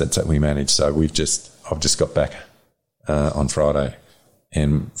the assets that we manage. So I've just got back on Friday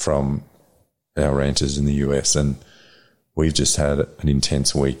and from our ranches in the US, and we've just had an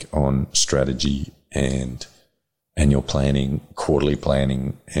intense week on strategy and annual planning, quarterly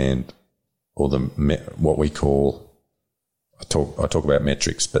planning, and all the what we call, I talk about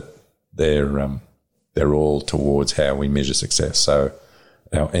metrics, but they're all towards how we measure success. So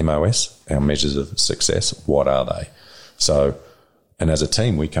our MOS, our measures of success, what are they? So, and as a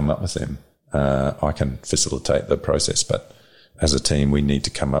team, we come up with them. I can facilitate the process, but as a team, we need to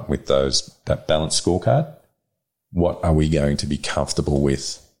come up with that balanced scorecard. What are we going to be comfortable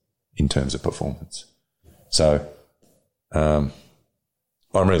with in terms of performance? So I'm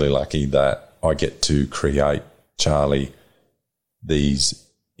really lucky that I get to create, Charlie, these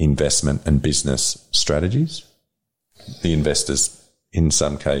investment and business strategies. The investors, in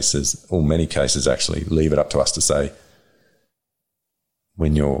some cases, or many cases actually, leave it up to us to say,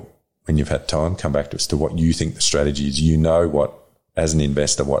 when you've had time, come back to us to what you think the strategy is. You know what, as an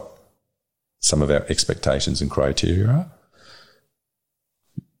investor, what some of our expectations and criteria are.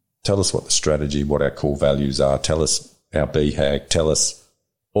 Tell us what the strategy, what our core values are. Tell us our BHAG. Tell us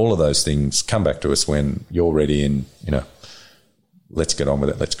all of those things. Come back to us when you're ready and, let's get on with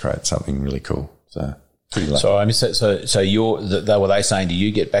it. Let's create something really cool. So pretty lucky. So were they saying to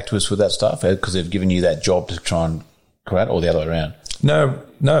you, get back to us with that stuff because they've given you that job to try and create, or the other way around? No.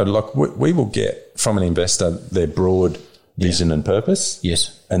 Like we will get from an investor their broad vision and purpose.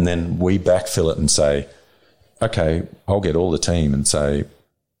 Yes. And then we backfill it and say, okay, I'll get all the team and say,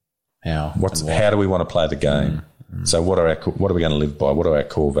 how do we want to play the game? So what are we going to live by? What are our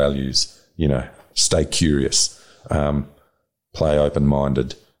core values? Stay curious, play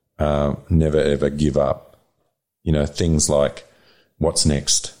open-minded, never ever give up. Things like what's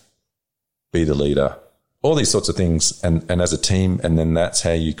next, be the leader, all these sorts of things. And as a team, and then that's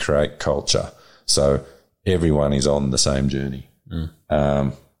how you create culture. So everyone is on the same journey.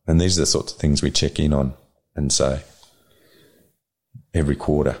 And these are the sorts of things we check in on and say every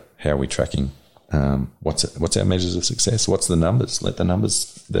quarter, how are we tracking? What's our measures of success? What's the numbers? Let the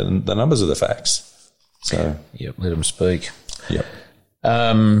numbers are the facts. So let them speak. Yep.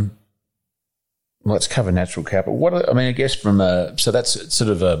 Let's cover natural capital. I guess so that's sort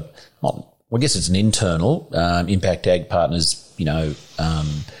of I guess it's an internal Impact Ag Partners.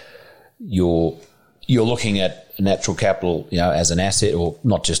 You're looking at natural capital, as an asset, or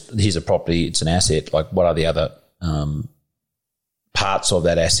not just here's a property, it's an asset. Like, what are the other parts of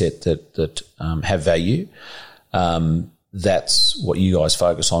that asset that have value? That's what you guys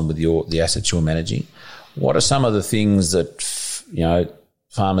focus on with the assets you're managing. What are some of the things that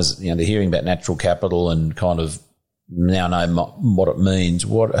farmers, they're hearing about natural capital and kind of now know what it means?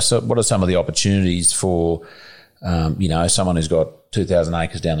 What are some of the opportunities for someone who's got 2,000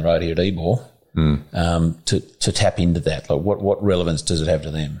 acres down the road here at Ebor to tap into that? Like, what relevance does it have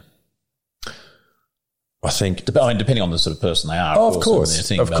to them? I think, depending on the sort of person they are, of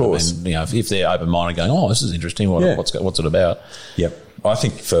course. If they're open-minded, going, "Oh, this is interesting. What's it about?" Yep. I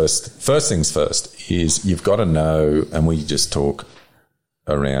think first things first is you've got to know, and we just talk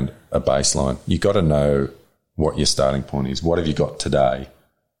around a baseline. You've got to know what your starting point is. What have you got today?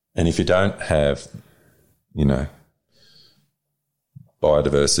 And if you don't have,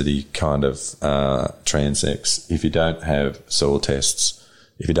 biodiversity kind of transects, if you don't have soil tests,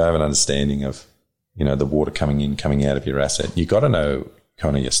 if you don't have an understanding of the water coming in, coming out of your asset, you got to know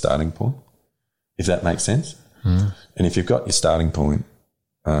kind of your starting point, if that makes sense. And if you've got your starting point,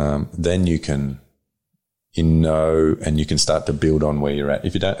 then you can, and you can start to build on where you're at.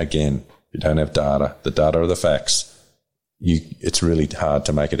 If you don't have data, the data are the facts, it's really hard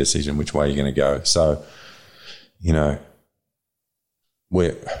to make a decision which way you're going to go. So,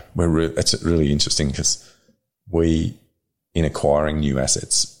 it's really interesting because in acquiring new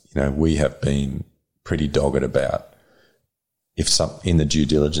assets, we have been pretty dogged about in the due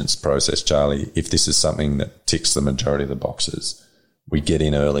diligence process, Charlie, if this is something that ticks the majority of the boxes, we get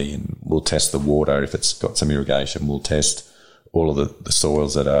in early and we'll test the water. If it's got some irrigation, we'll test all of the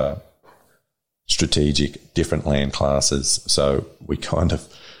soils that are strategic, different land classes. So we kind of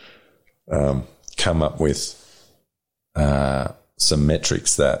come up with some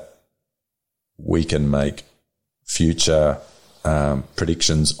metrics that we can make future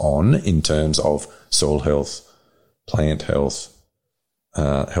predictions on in terms of soil health, plant health,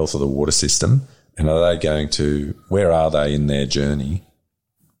 health of the water system, and where are they in their journey?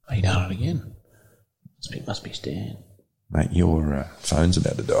 Are you done it again? It must be Stan. Mate, your phone's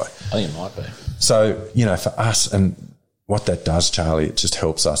about to die. I think it might be. So, for us, and what that does, Charlie, it just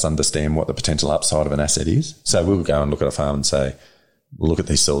helps us understand what the potential upside of an asset is. So we'll go and look at a farm and say, look at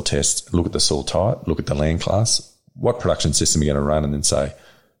these soil tests, look at the soil type, look at the land class, what production system are you going to run, and then say,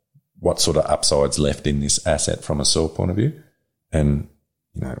 what sort of upside's left in this asset from a soil point of view? And,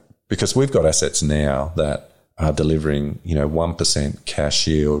 because we've got assets now that are delivering, 1% cash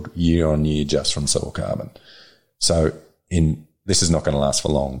yield year on year just from soil carbon. So this is not going to last for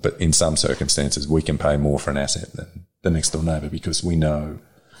long, but in some circumstances we can pay more for an asset than the next door neighbour because we know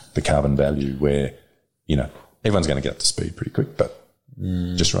the carbon value where, everyone's going to get up to speed pretty quick, but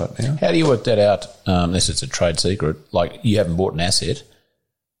just right now. How do you work that out, unless it's a trade secret? Like, you haven't bought an asset,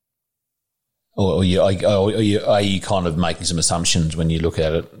 or are you kind of making some assumptions when you look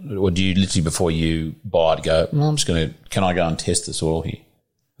at it? Or do you literally, before you buy it, go, can I go and test the soil here?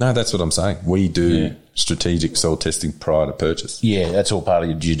 No, that's what I'm saying. We do strategic soil testing prior to purchase. Yeah, that's all part of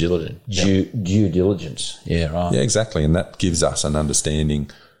your due diligence. Due diligence. Yeah, right. Yeah, exactly. And that gives us an understanding.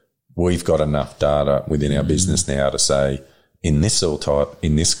 We've got enough data within our business now to say, in this soil type,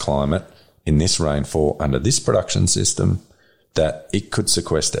 in this climate, in this rainfall, under this production system, that it could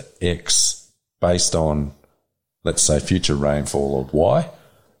sequester X based on, let's say, future rainfall of Y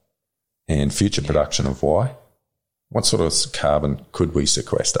and future production of Y. What sort of carbon could we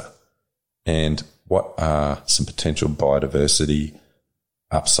sequester? And what are some potential biodiversity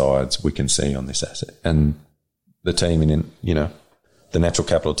upsides we can see on this asset? And the team the natural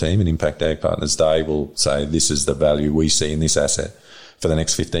capital team in Impact Ag Partners, they will say, this is the value we see in this asset for the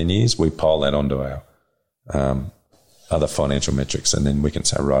next 15 years. We pile that onto our other financial metrics, and then we can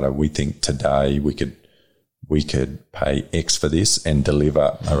say, righto, we think today we could pay X for this and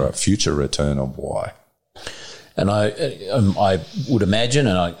deliver a future return of Y. And I would imagine,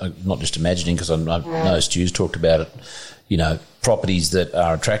 and I'm not just imagining because I know Stu's talked about it, properties that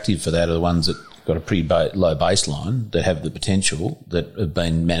are attractive for that are the ones that got a pretty low baseline, that have the potential, that have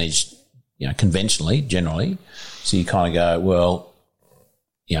been managed, conventionally, generally. So you kind of go, well,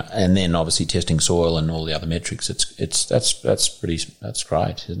 and then obviously testing soil and all the other metrics. That's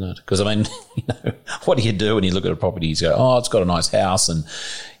great, isn't it? Because what do you do when you look at a property? You go, oh, it's got a nice house and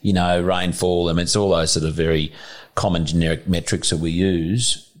rainfall. I mean, it's all those sort of very common generic metrics that we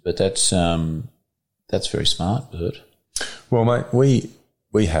use. But that's very smart, Bert. Well, mate,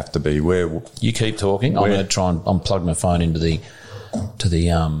 we have to be where you keep talking. I'm going to try and unplug my phone into the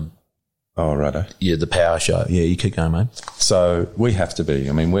Oh, righto. Yeah, the power show. Yeah, you keep going, mate. So we have to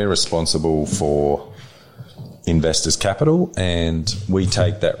be. We're responsible for investors' capital, and we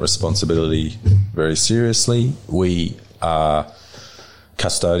take that responsibility very seriously. We are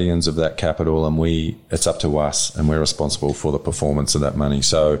custodians of that capital, and it's up to us, and we're responsible for the performance of that money.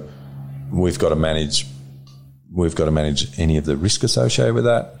 So we've got to manage any of the risk associated with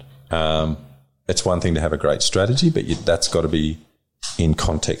that. It's one thing to have a great strategy, but that's got to be in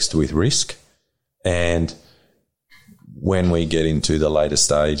context with risk. And when we get into the later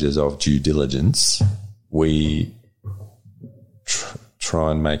stages of due diligence, we try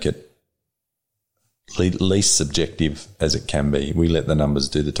and make it least subjective as it can be. We let the numbers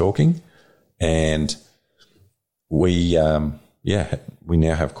do the talking, and we now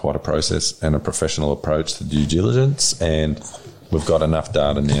have quite a process and a professional approach to due diligence, and we've got enough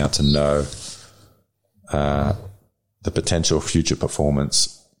data now to know the potential future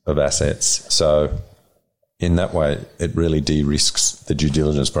performance of assets. So in that way, it really de-risks the due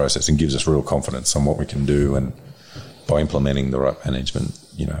diligence process and gives us real confidence on what we can do, and by implementing the right management,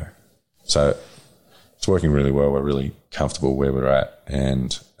 So it's working really well. We're really comfortable where we're at,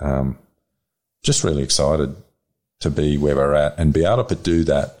 and just really excited to be where we're at and be able to do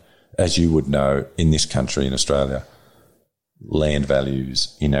that. As you would know, in this country, in Australia, land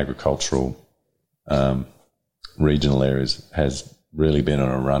values in agricultural regional areas has really been on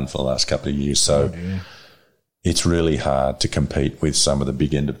a run for the last couple of years. So it's really hard to compete with some of the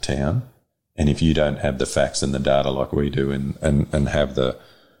big end of town. And if you don't have the facts and the data like we do, and have the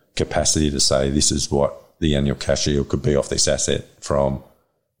capacity to say this is what the annual cash yield could be off this asset, from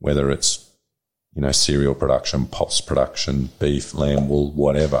whether it's cereal production, pots production, beef, lamb, wool,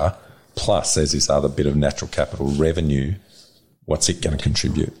 whatever, plus there's this other bit of natural capital revenue, what's it going to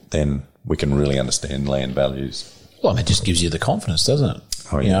contribute? Then we can really understand land values. Well, it just gives you the confidence, doesn't it?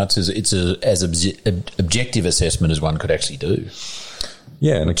 Oh, yeah. It's as objective assessment as one could actually do.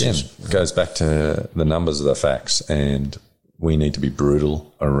 Yeah, and again, it goes back to the numbers of the facts, and we need to be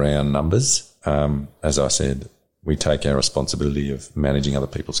brutal around numbers. As I said, we take our responsibility of managing other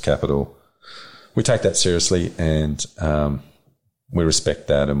people's capital. We take that seriously, and we respect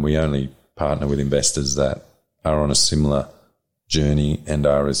that, and we only partner with investors that are on a similar journey and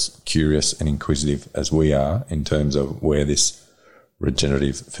are as curious and inquisitive as we are in terms of where this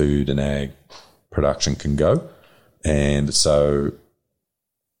regenerative food and ag production can go. And so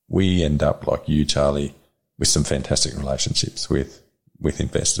we end up, like you, Charlie, with some fantastic relationships with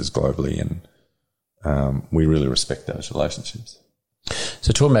investors globally, and we really respect those relationships.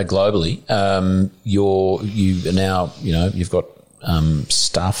 So talking about globally, you are now, you've got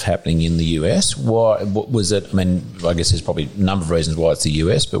stuff happening in the US. What was it? I mean, I guess there's probably a number of reasons why it's the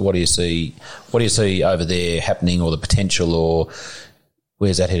US, but what do you see over there happening, or the potential, or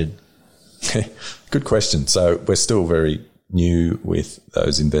where's that headed? Good question. So we're still very new with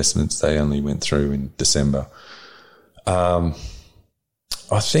those investments. They only went through in December. I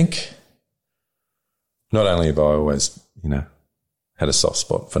think not only have I always, had a soft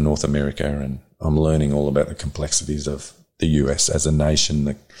spot for North America, and I'm learning all about the complexities of the US as a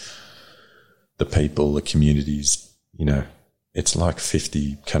nation, the people, the communities, it's like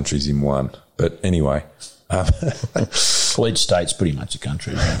 50 countries in one. But anyway. Well, each state's pretty much a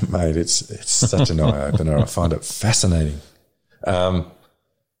country. Right? Mate, it's such an eye-opener. I find it fascinating. But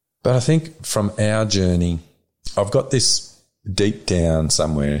I think from our journey, I've got this deep down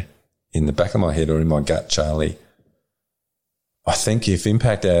somewhere in the back of my head or in my gut, Charlie. I think if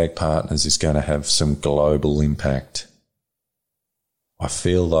Impact Ag Partners is going to have some global impact, I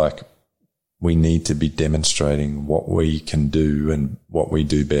feel like we need to be demonstrating what we can do and what we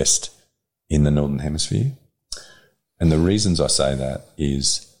do best in the Northern Hemisphere. And the reasons I say that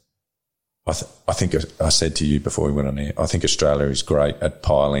is I think I said to you before we went on air, I think Australia is great at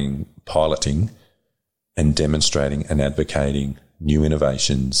piloting and demonstrating and advocating new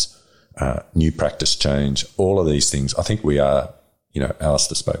innovations, new practice change, all of these things. I think we are,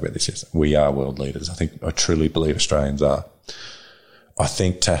 Alistair spoke about this yesterday, we are world leaders. I truly believe Australians are. I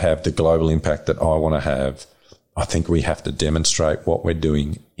think to have the global impact that I want to have, I think we have to demonstrate what we're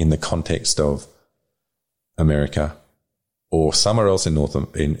doing in the context of America or somewhere else in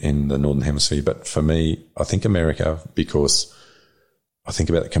the Northern Hemisphere. But for me, I think America, because I think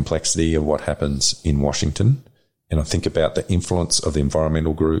about the complexity of what happens in Washington, and I think about the influence of the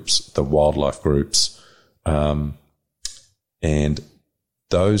environmental groups, the wildlife groups, and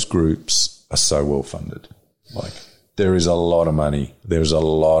those groups are so well funded. Like, there is a lot of money. There's a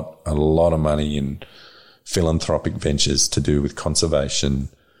lot of money in philanthropic ventures to do with conservation,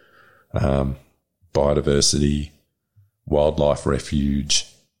 biodiversity, wildlife refuge,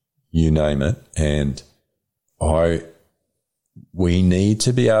 you name it. And we need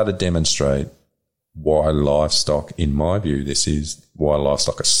to be able to demonstrate why livestock, in my view, why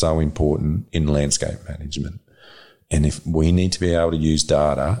livestock is so important in landscape management. And if we need to be able to use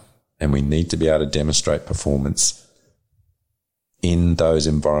data and we need to be able to demonstrate performance in those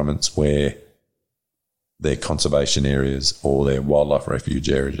environments where their conservation areas or their wildlife refuge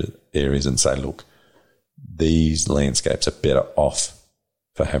areas and say, look, these landscapes are better off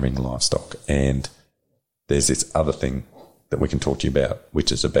for having livestock. And there's this other thing that we can talk to you about,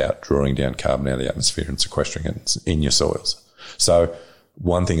 which is about drawing down carbon out of the atmosphere and sequestering it in your soils. So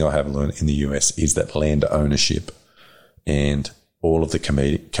one thing I have learned in the US is that land ownership and all of the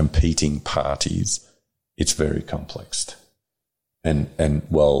competing parties, it's very complex. And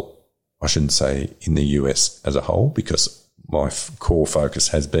well, I shouldn't say in the US as a whole, because my core focus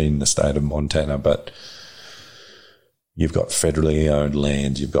has been the state of Montana, but you've got federally owned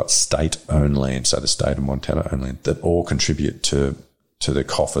land, you've got state-owned land, so the state of Montana owned land, that all contribute to the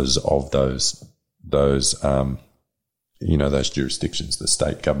coffers of those jurisdictions, the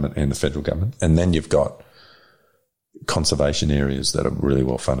state government and the federal government. And then you've got conservation areas that are really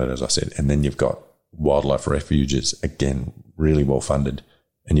well funded, as I said, and then you've got wildlife refuges, again, really well funded,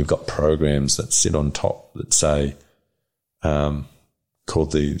 and you've got programs that sit on top that say,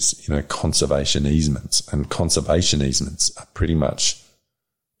 called these, conservation easements. And conservation easements are pretty much,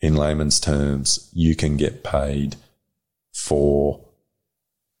 in layman's terms, you can get paid for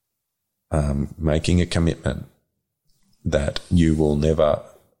making a commitment that you will never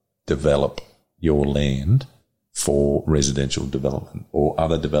develop your land for residential development or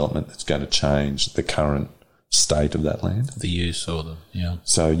other development that's going to change the current state of that land. The use or yeah.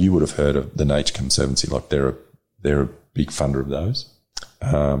 So you would have heard of the Nature Conservancy, like they're a big funder of those.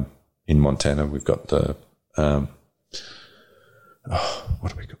 In Montana, we've got the what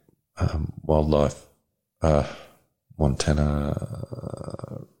do we got? Wildlife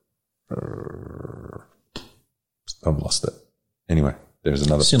Montana. I've lost it. Anyway, there's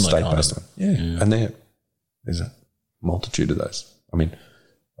another state-based one. Yeah. And there's a multitude of those. I mean,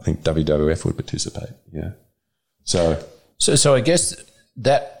 I think WWF would participate. Yeah. So I guess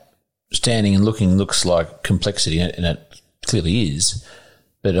that standing and looking looks like complexity, and it clearly is.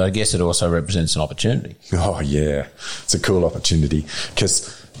 But I guess it also represents an opportunity. Oh, yeah. It's a cool opportunity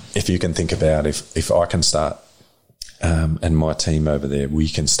because if you can think about if I can start and my team over there, we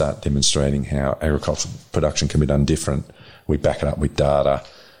can start demonstrating how agricultural production can be done different. We back it up with data.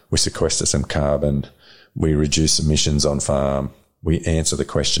 We sequester some carbon. We reduce emissions on farm. We answer the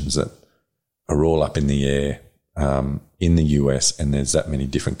questions that are all up in the air in the US, and there's that many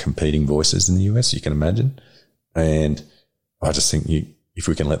different competing voices in the US, you can imagine. And I just think if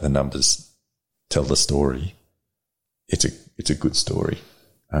we can let the numbers tell the story, it's a good story.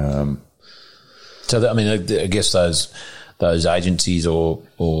 I guess those agencies or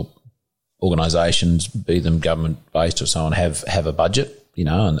organisations, be them government based or so on, have a budget,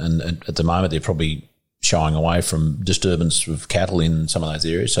 and at the moment they're probably shying away from disturbance of cattle in some of those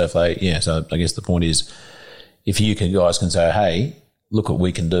areas. So so I guess the point is, if you guys can say, hey, look what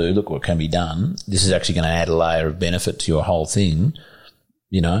we can do, look what can be done, this is actually going to add a layer of benefit to your whole thing,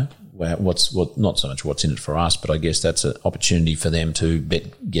 not so much what's in it for us, but I guess that's an opportunity for them to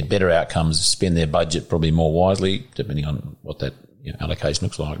get better outcomes, spend their budget probably more wisely, depending on what that allocation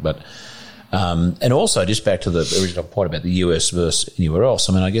looks like. But and also just back to the original point about the US versus anywhere else.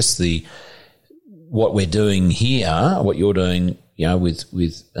 I mean, I guess what we're doing here, what you're doing,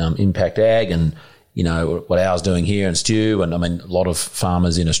 with Impact Ag and what ours doing here and Stu, and I mean a lot of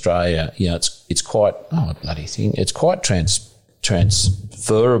farmers in Australia, it's quite it's quite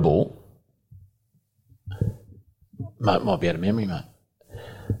transferable. Might be out of memory, mate.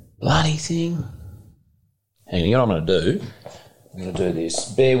 Bloody thing. Hang on, you know what I'm going to do? I'm going to do this.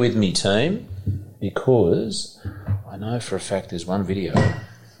 Bear with me, team, because I know for a fact there's one video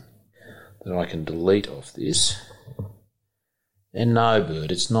that I can delete off this. And no,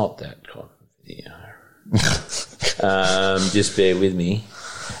 Bert, it's not that kind of video. Just bear with me.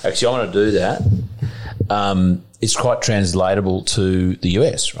 Actually, I'm going to do that. It's quite translatable to the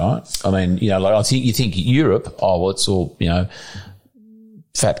US, right? I mean, I think you think Europe, it's all,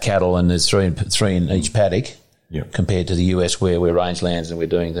 fat cattle and there's three in each paddock. Yep. Compared to the US where we're rangelands and we're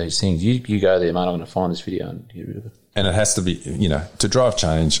doing these things. You go there, mate, I'm going to find this video and get rid of it. And it has to be, to drive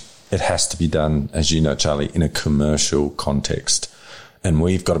change, it has to be done, as you know, Charlie, in a commercial context. And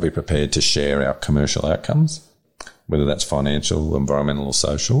we've got to be prepared to share our commercial outcomes, whether that's financial, environmental or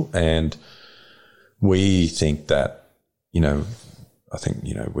social. And we think that,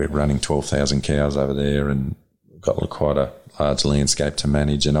 we're running 12,000 cows over there and we've got quite a large landscape to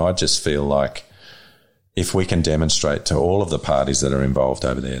manage. And I just feel like if we can demonstrate to all of the parties that are involved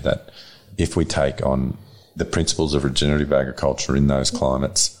over there that if we take on the principles of regenerative agriculture in those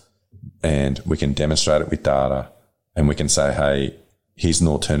climates and we can demonstrate it with data and we can say, hey, here's an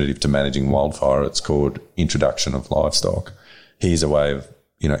alternative to managing wildfire. It's called introduction of livestock. Here's a way of,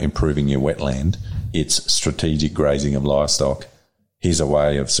 improving your wetland. It's strategic grazing of livestock. Here's a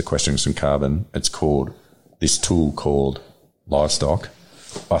way of sequestering some carbon. It's called this tool called livestock.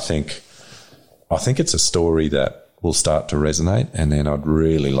 I think it's a story that will start to resonate, and then I'd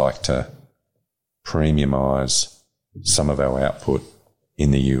really like to premiumise some of our output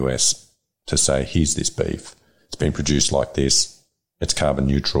in the US to say, here's this beef. It's been produced like this. It's carbon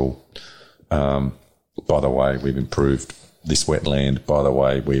neutral. By the way, we've improved this wetland. By the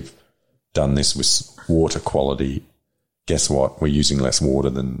way, we've done this with water quality. Guess what? We're using less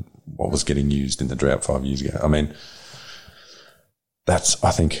water than what was getting used in the drought 5 years ago. I mean, I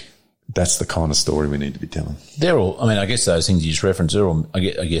think that's the kind of story we need to be telling. They're all, I guess those things you just referenced, they're all, I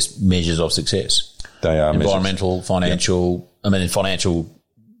guess, measures of success. They are environmental, measures. financial.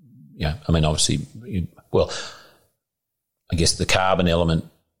 Yep. Financial, obviously, I guess the carbon element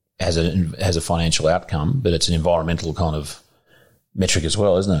has a financial outcome, but it's an environmental kind of metric as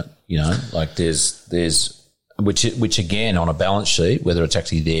well, isn't it? There's which again on a balance sheet, whether it's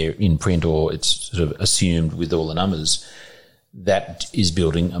actually there in print or it's sort of assumed with all the numbers, that is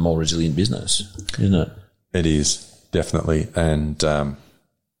building a more resilient business, isn't it? It is, definitely. And,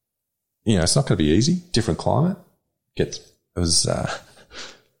 it's not going to be easy. Different climate. It was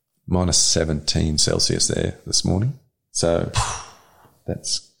minus 17 Celsius there this morning. So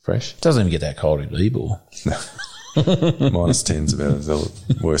that's fresh. It doesn't even get that cold in Ebor. No. Minus 10's about the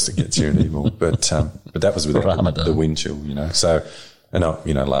worst it gets here in Ebor. But that was without the wind chill, So, and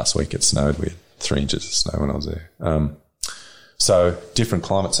last week it snowed. We had 3 inches of snow when I was there. So different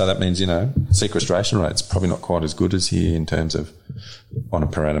climate. So that means, sequestration rate's probably not quite as good as here in terms of on a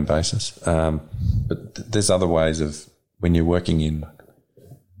per annum basis. But there's other ways of, when you're working in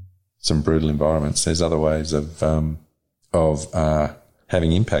some brutal environments, there's other ways of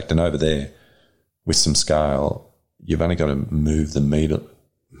having impact. And over there, with some scale, you've only got to move the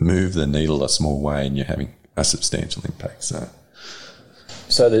needle a small way, and you're having a substantial impact.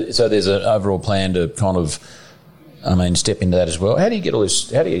 So there's an overall plan to kind of, step into that as well. How do you get all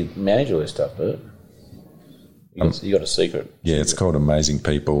this? How do you manage all this stuff, Bert? You got a secret? Yeah, it's called amazing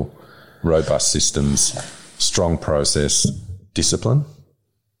people, robust systems, strong process, discipline.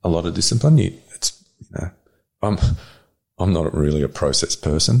 A lot of discipline. I'm not really a process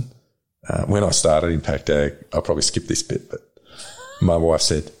person. When I started Impact Ag, I'll probably skip this bit, but my wife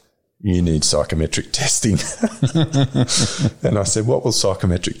said, "You need psychometric testing." And I said, "What will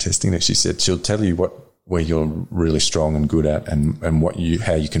psychometric testing do?" She said, "She'll tell you where you're really strong and good at and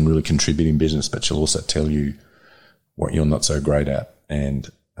how you can really contribute in business, but she'll also tell you what you're not so great at."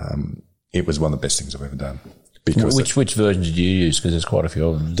 And it was one of the best things I've ever done. Because which version did you use? Because there's quite a few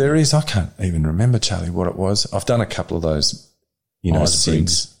of them. There is. I can't even remember, Charlie, what it was. I've done a couple of those,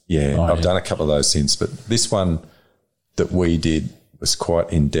 since. I've done a couple of those since. But this one that we did was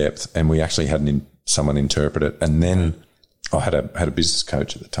quite in depth, and we actually had someone interpret it. And then I had a business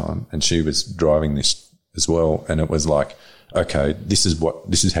coach at the time, and she was driving this as well. And it was like, okay, this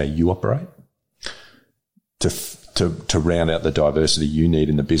is how you operate to round out the diversity you need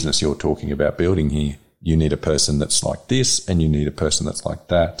in the business you're talking about building here. You need a person that's like this, and you need a person that's like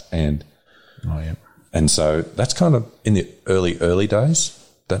that. And so that's kind of in the early days.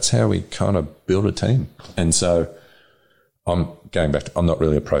 That's how we kind of build a team. And so I'm not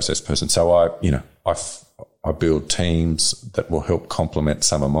really a process person. So I build teams that will help complement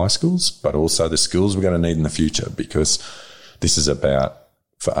some of my skills, but also the skills we're going to need in the future, because this is about,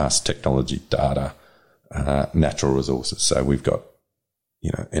 for us, technology, data, natural resources. So we've got,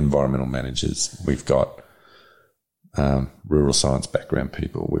 environmental managers, we've got rural science background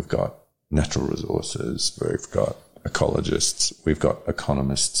people, we've got natural resources, we've got ecologists, we've got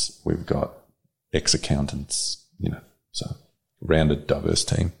economists, we've got ex-accountants, so rounded, diverse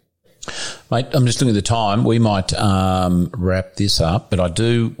team. Mate, I'm just looking at the time. We might wrap this up, but I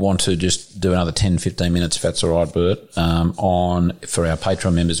do want to just do another 10, 15 minutes, if that's all right, Bert, for our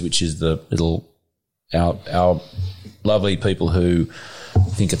Patreon members, which is our lovely people who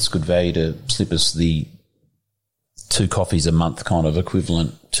think it's good value to slip us the 2 coffees a month kind of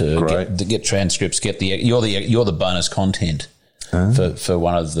equivalent to get transcripts, you're the bonus content for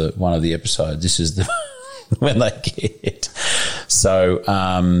one of the episodes. This is the when they get. So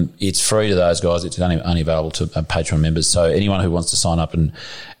it's free to those guys. It's only available to Patreon members. So anyone who wants to sign up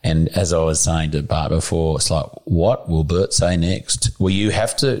and as I was saying to Bart before, it's like, what will Bert say next? Well, you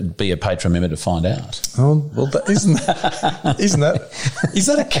have to be a Patreon member to find out. Oh, well, is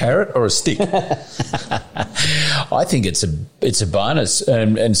that a carrot or a stick? I think it's a bonus,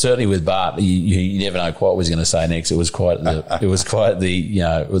 and certainly with Bart, you never know quite what he's going to say next. It was quite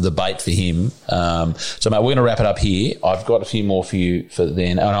the bait for him. So, mate, we're going to wrap it up here. I've got a few more for you for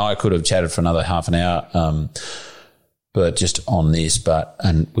then, and I could have chatted for another half an hour. But just on this,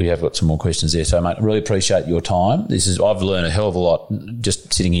 and we have got some more questions there. So, mate, I really appreciate your time. I've learned a hell of a lot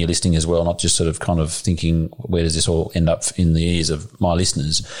just sitting here listening as well, not just sort of kind of thinking, where does this all end up in the ears of my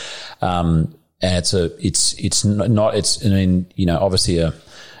listeners? And obviously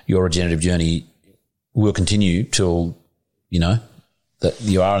your regenerative journey will continue till, that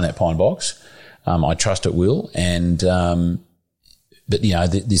you are in that pine box. I trust it will. And, but,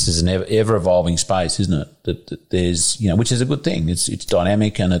 this is an ever evolving space, isn't it? That there's, which is a good thing. It's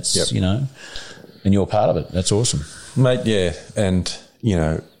dynamic and it's, and you're part of it. That's awesome. Mate, yeah. And,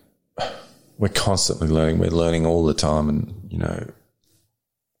 we're constantly learning. We're learning all the time. And,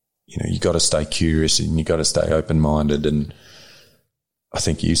 you got to stay curious and you got to stay open-minded. And I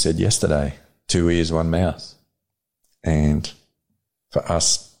think you said yesterday, 2 ears, 1 mouth. And for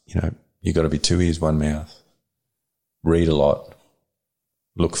us, you got to be 2 ears, 1 mouth. Read a lot.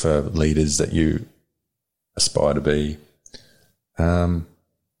 Look for leaders that you aspire to be. And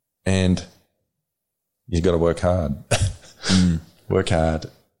you've got to work hard. Work hard.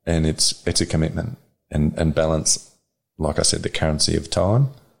 And it's a commitment and balance, like I said, the currency of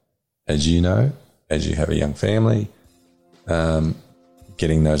time. As you know, as you have a young family,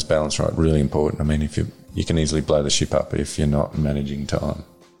 getting those balance right, really important. I mean, if you can easily blow the ship up if you're not managing time.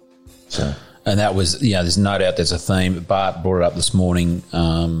 So. And that was, there's no doubt there's a theme. Bart brought it up this morning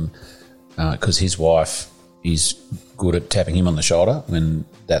because his wife is good at tapping him on the shoulder when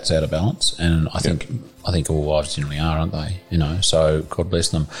that's out of balance. And I think all wives generally are, aren't they? So God bless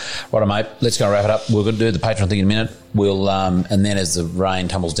them. Right, mate, let's go wrap it up. We're going to do the Patreon thing in a minute. We'll and then as the rain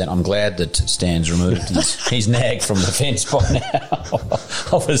tumbles down, I'm glad that Stan's removed his nag from the fence by now.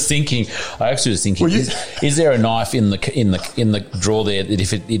 I actually was thinking, is there a knife in the drawer there that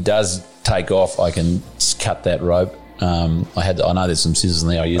if it does take off, I can cut that rope? I know there's some scissors in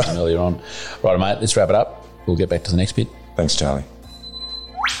there. I used them earlier on. Right, mate, let's wrap it up. we'll get back to the next bit. Thanks, Charlie.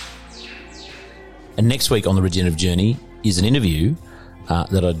 And next week on the Regenerative Journey is an interview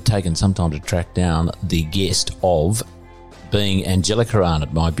that I'd taken some time to track down the guest of, being Angelica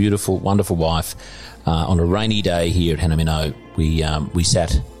Arnott, my beautiful, wonderful wife. On a rainy day here at Hanamino, we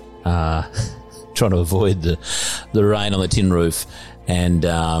sat trying to avoid the rain on the tin roof and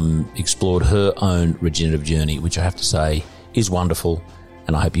explored her own regenerative journey, which I have to say is wonderful.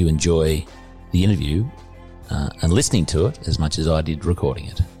 And I hope you enjoy the interview and listening to it as much as I did recording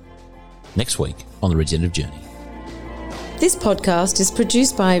it. Next week on the Regenerative Journey. This podcast is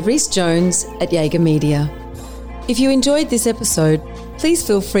produced by Rhys Jones at Jaeger Media. If you enjoyed this episode, please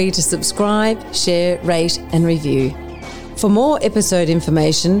feel free to subscribe, share, rate and review. For more episode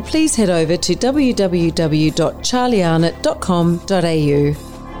information, please head over to www.charliearnott.com.au.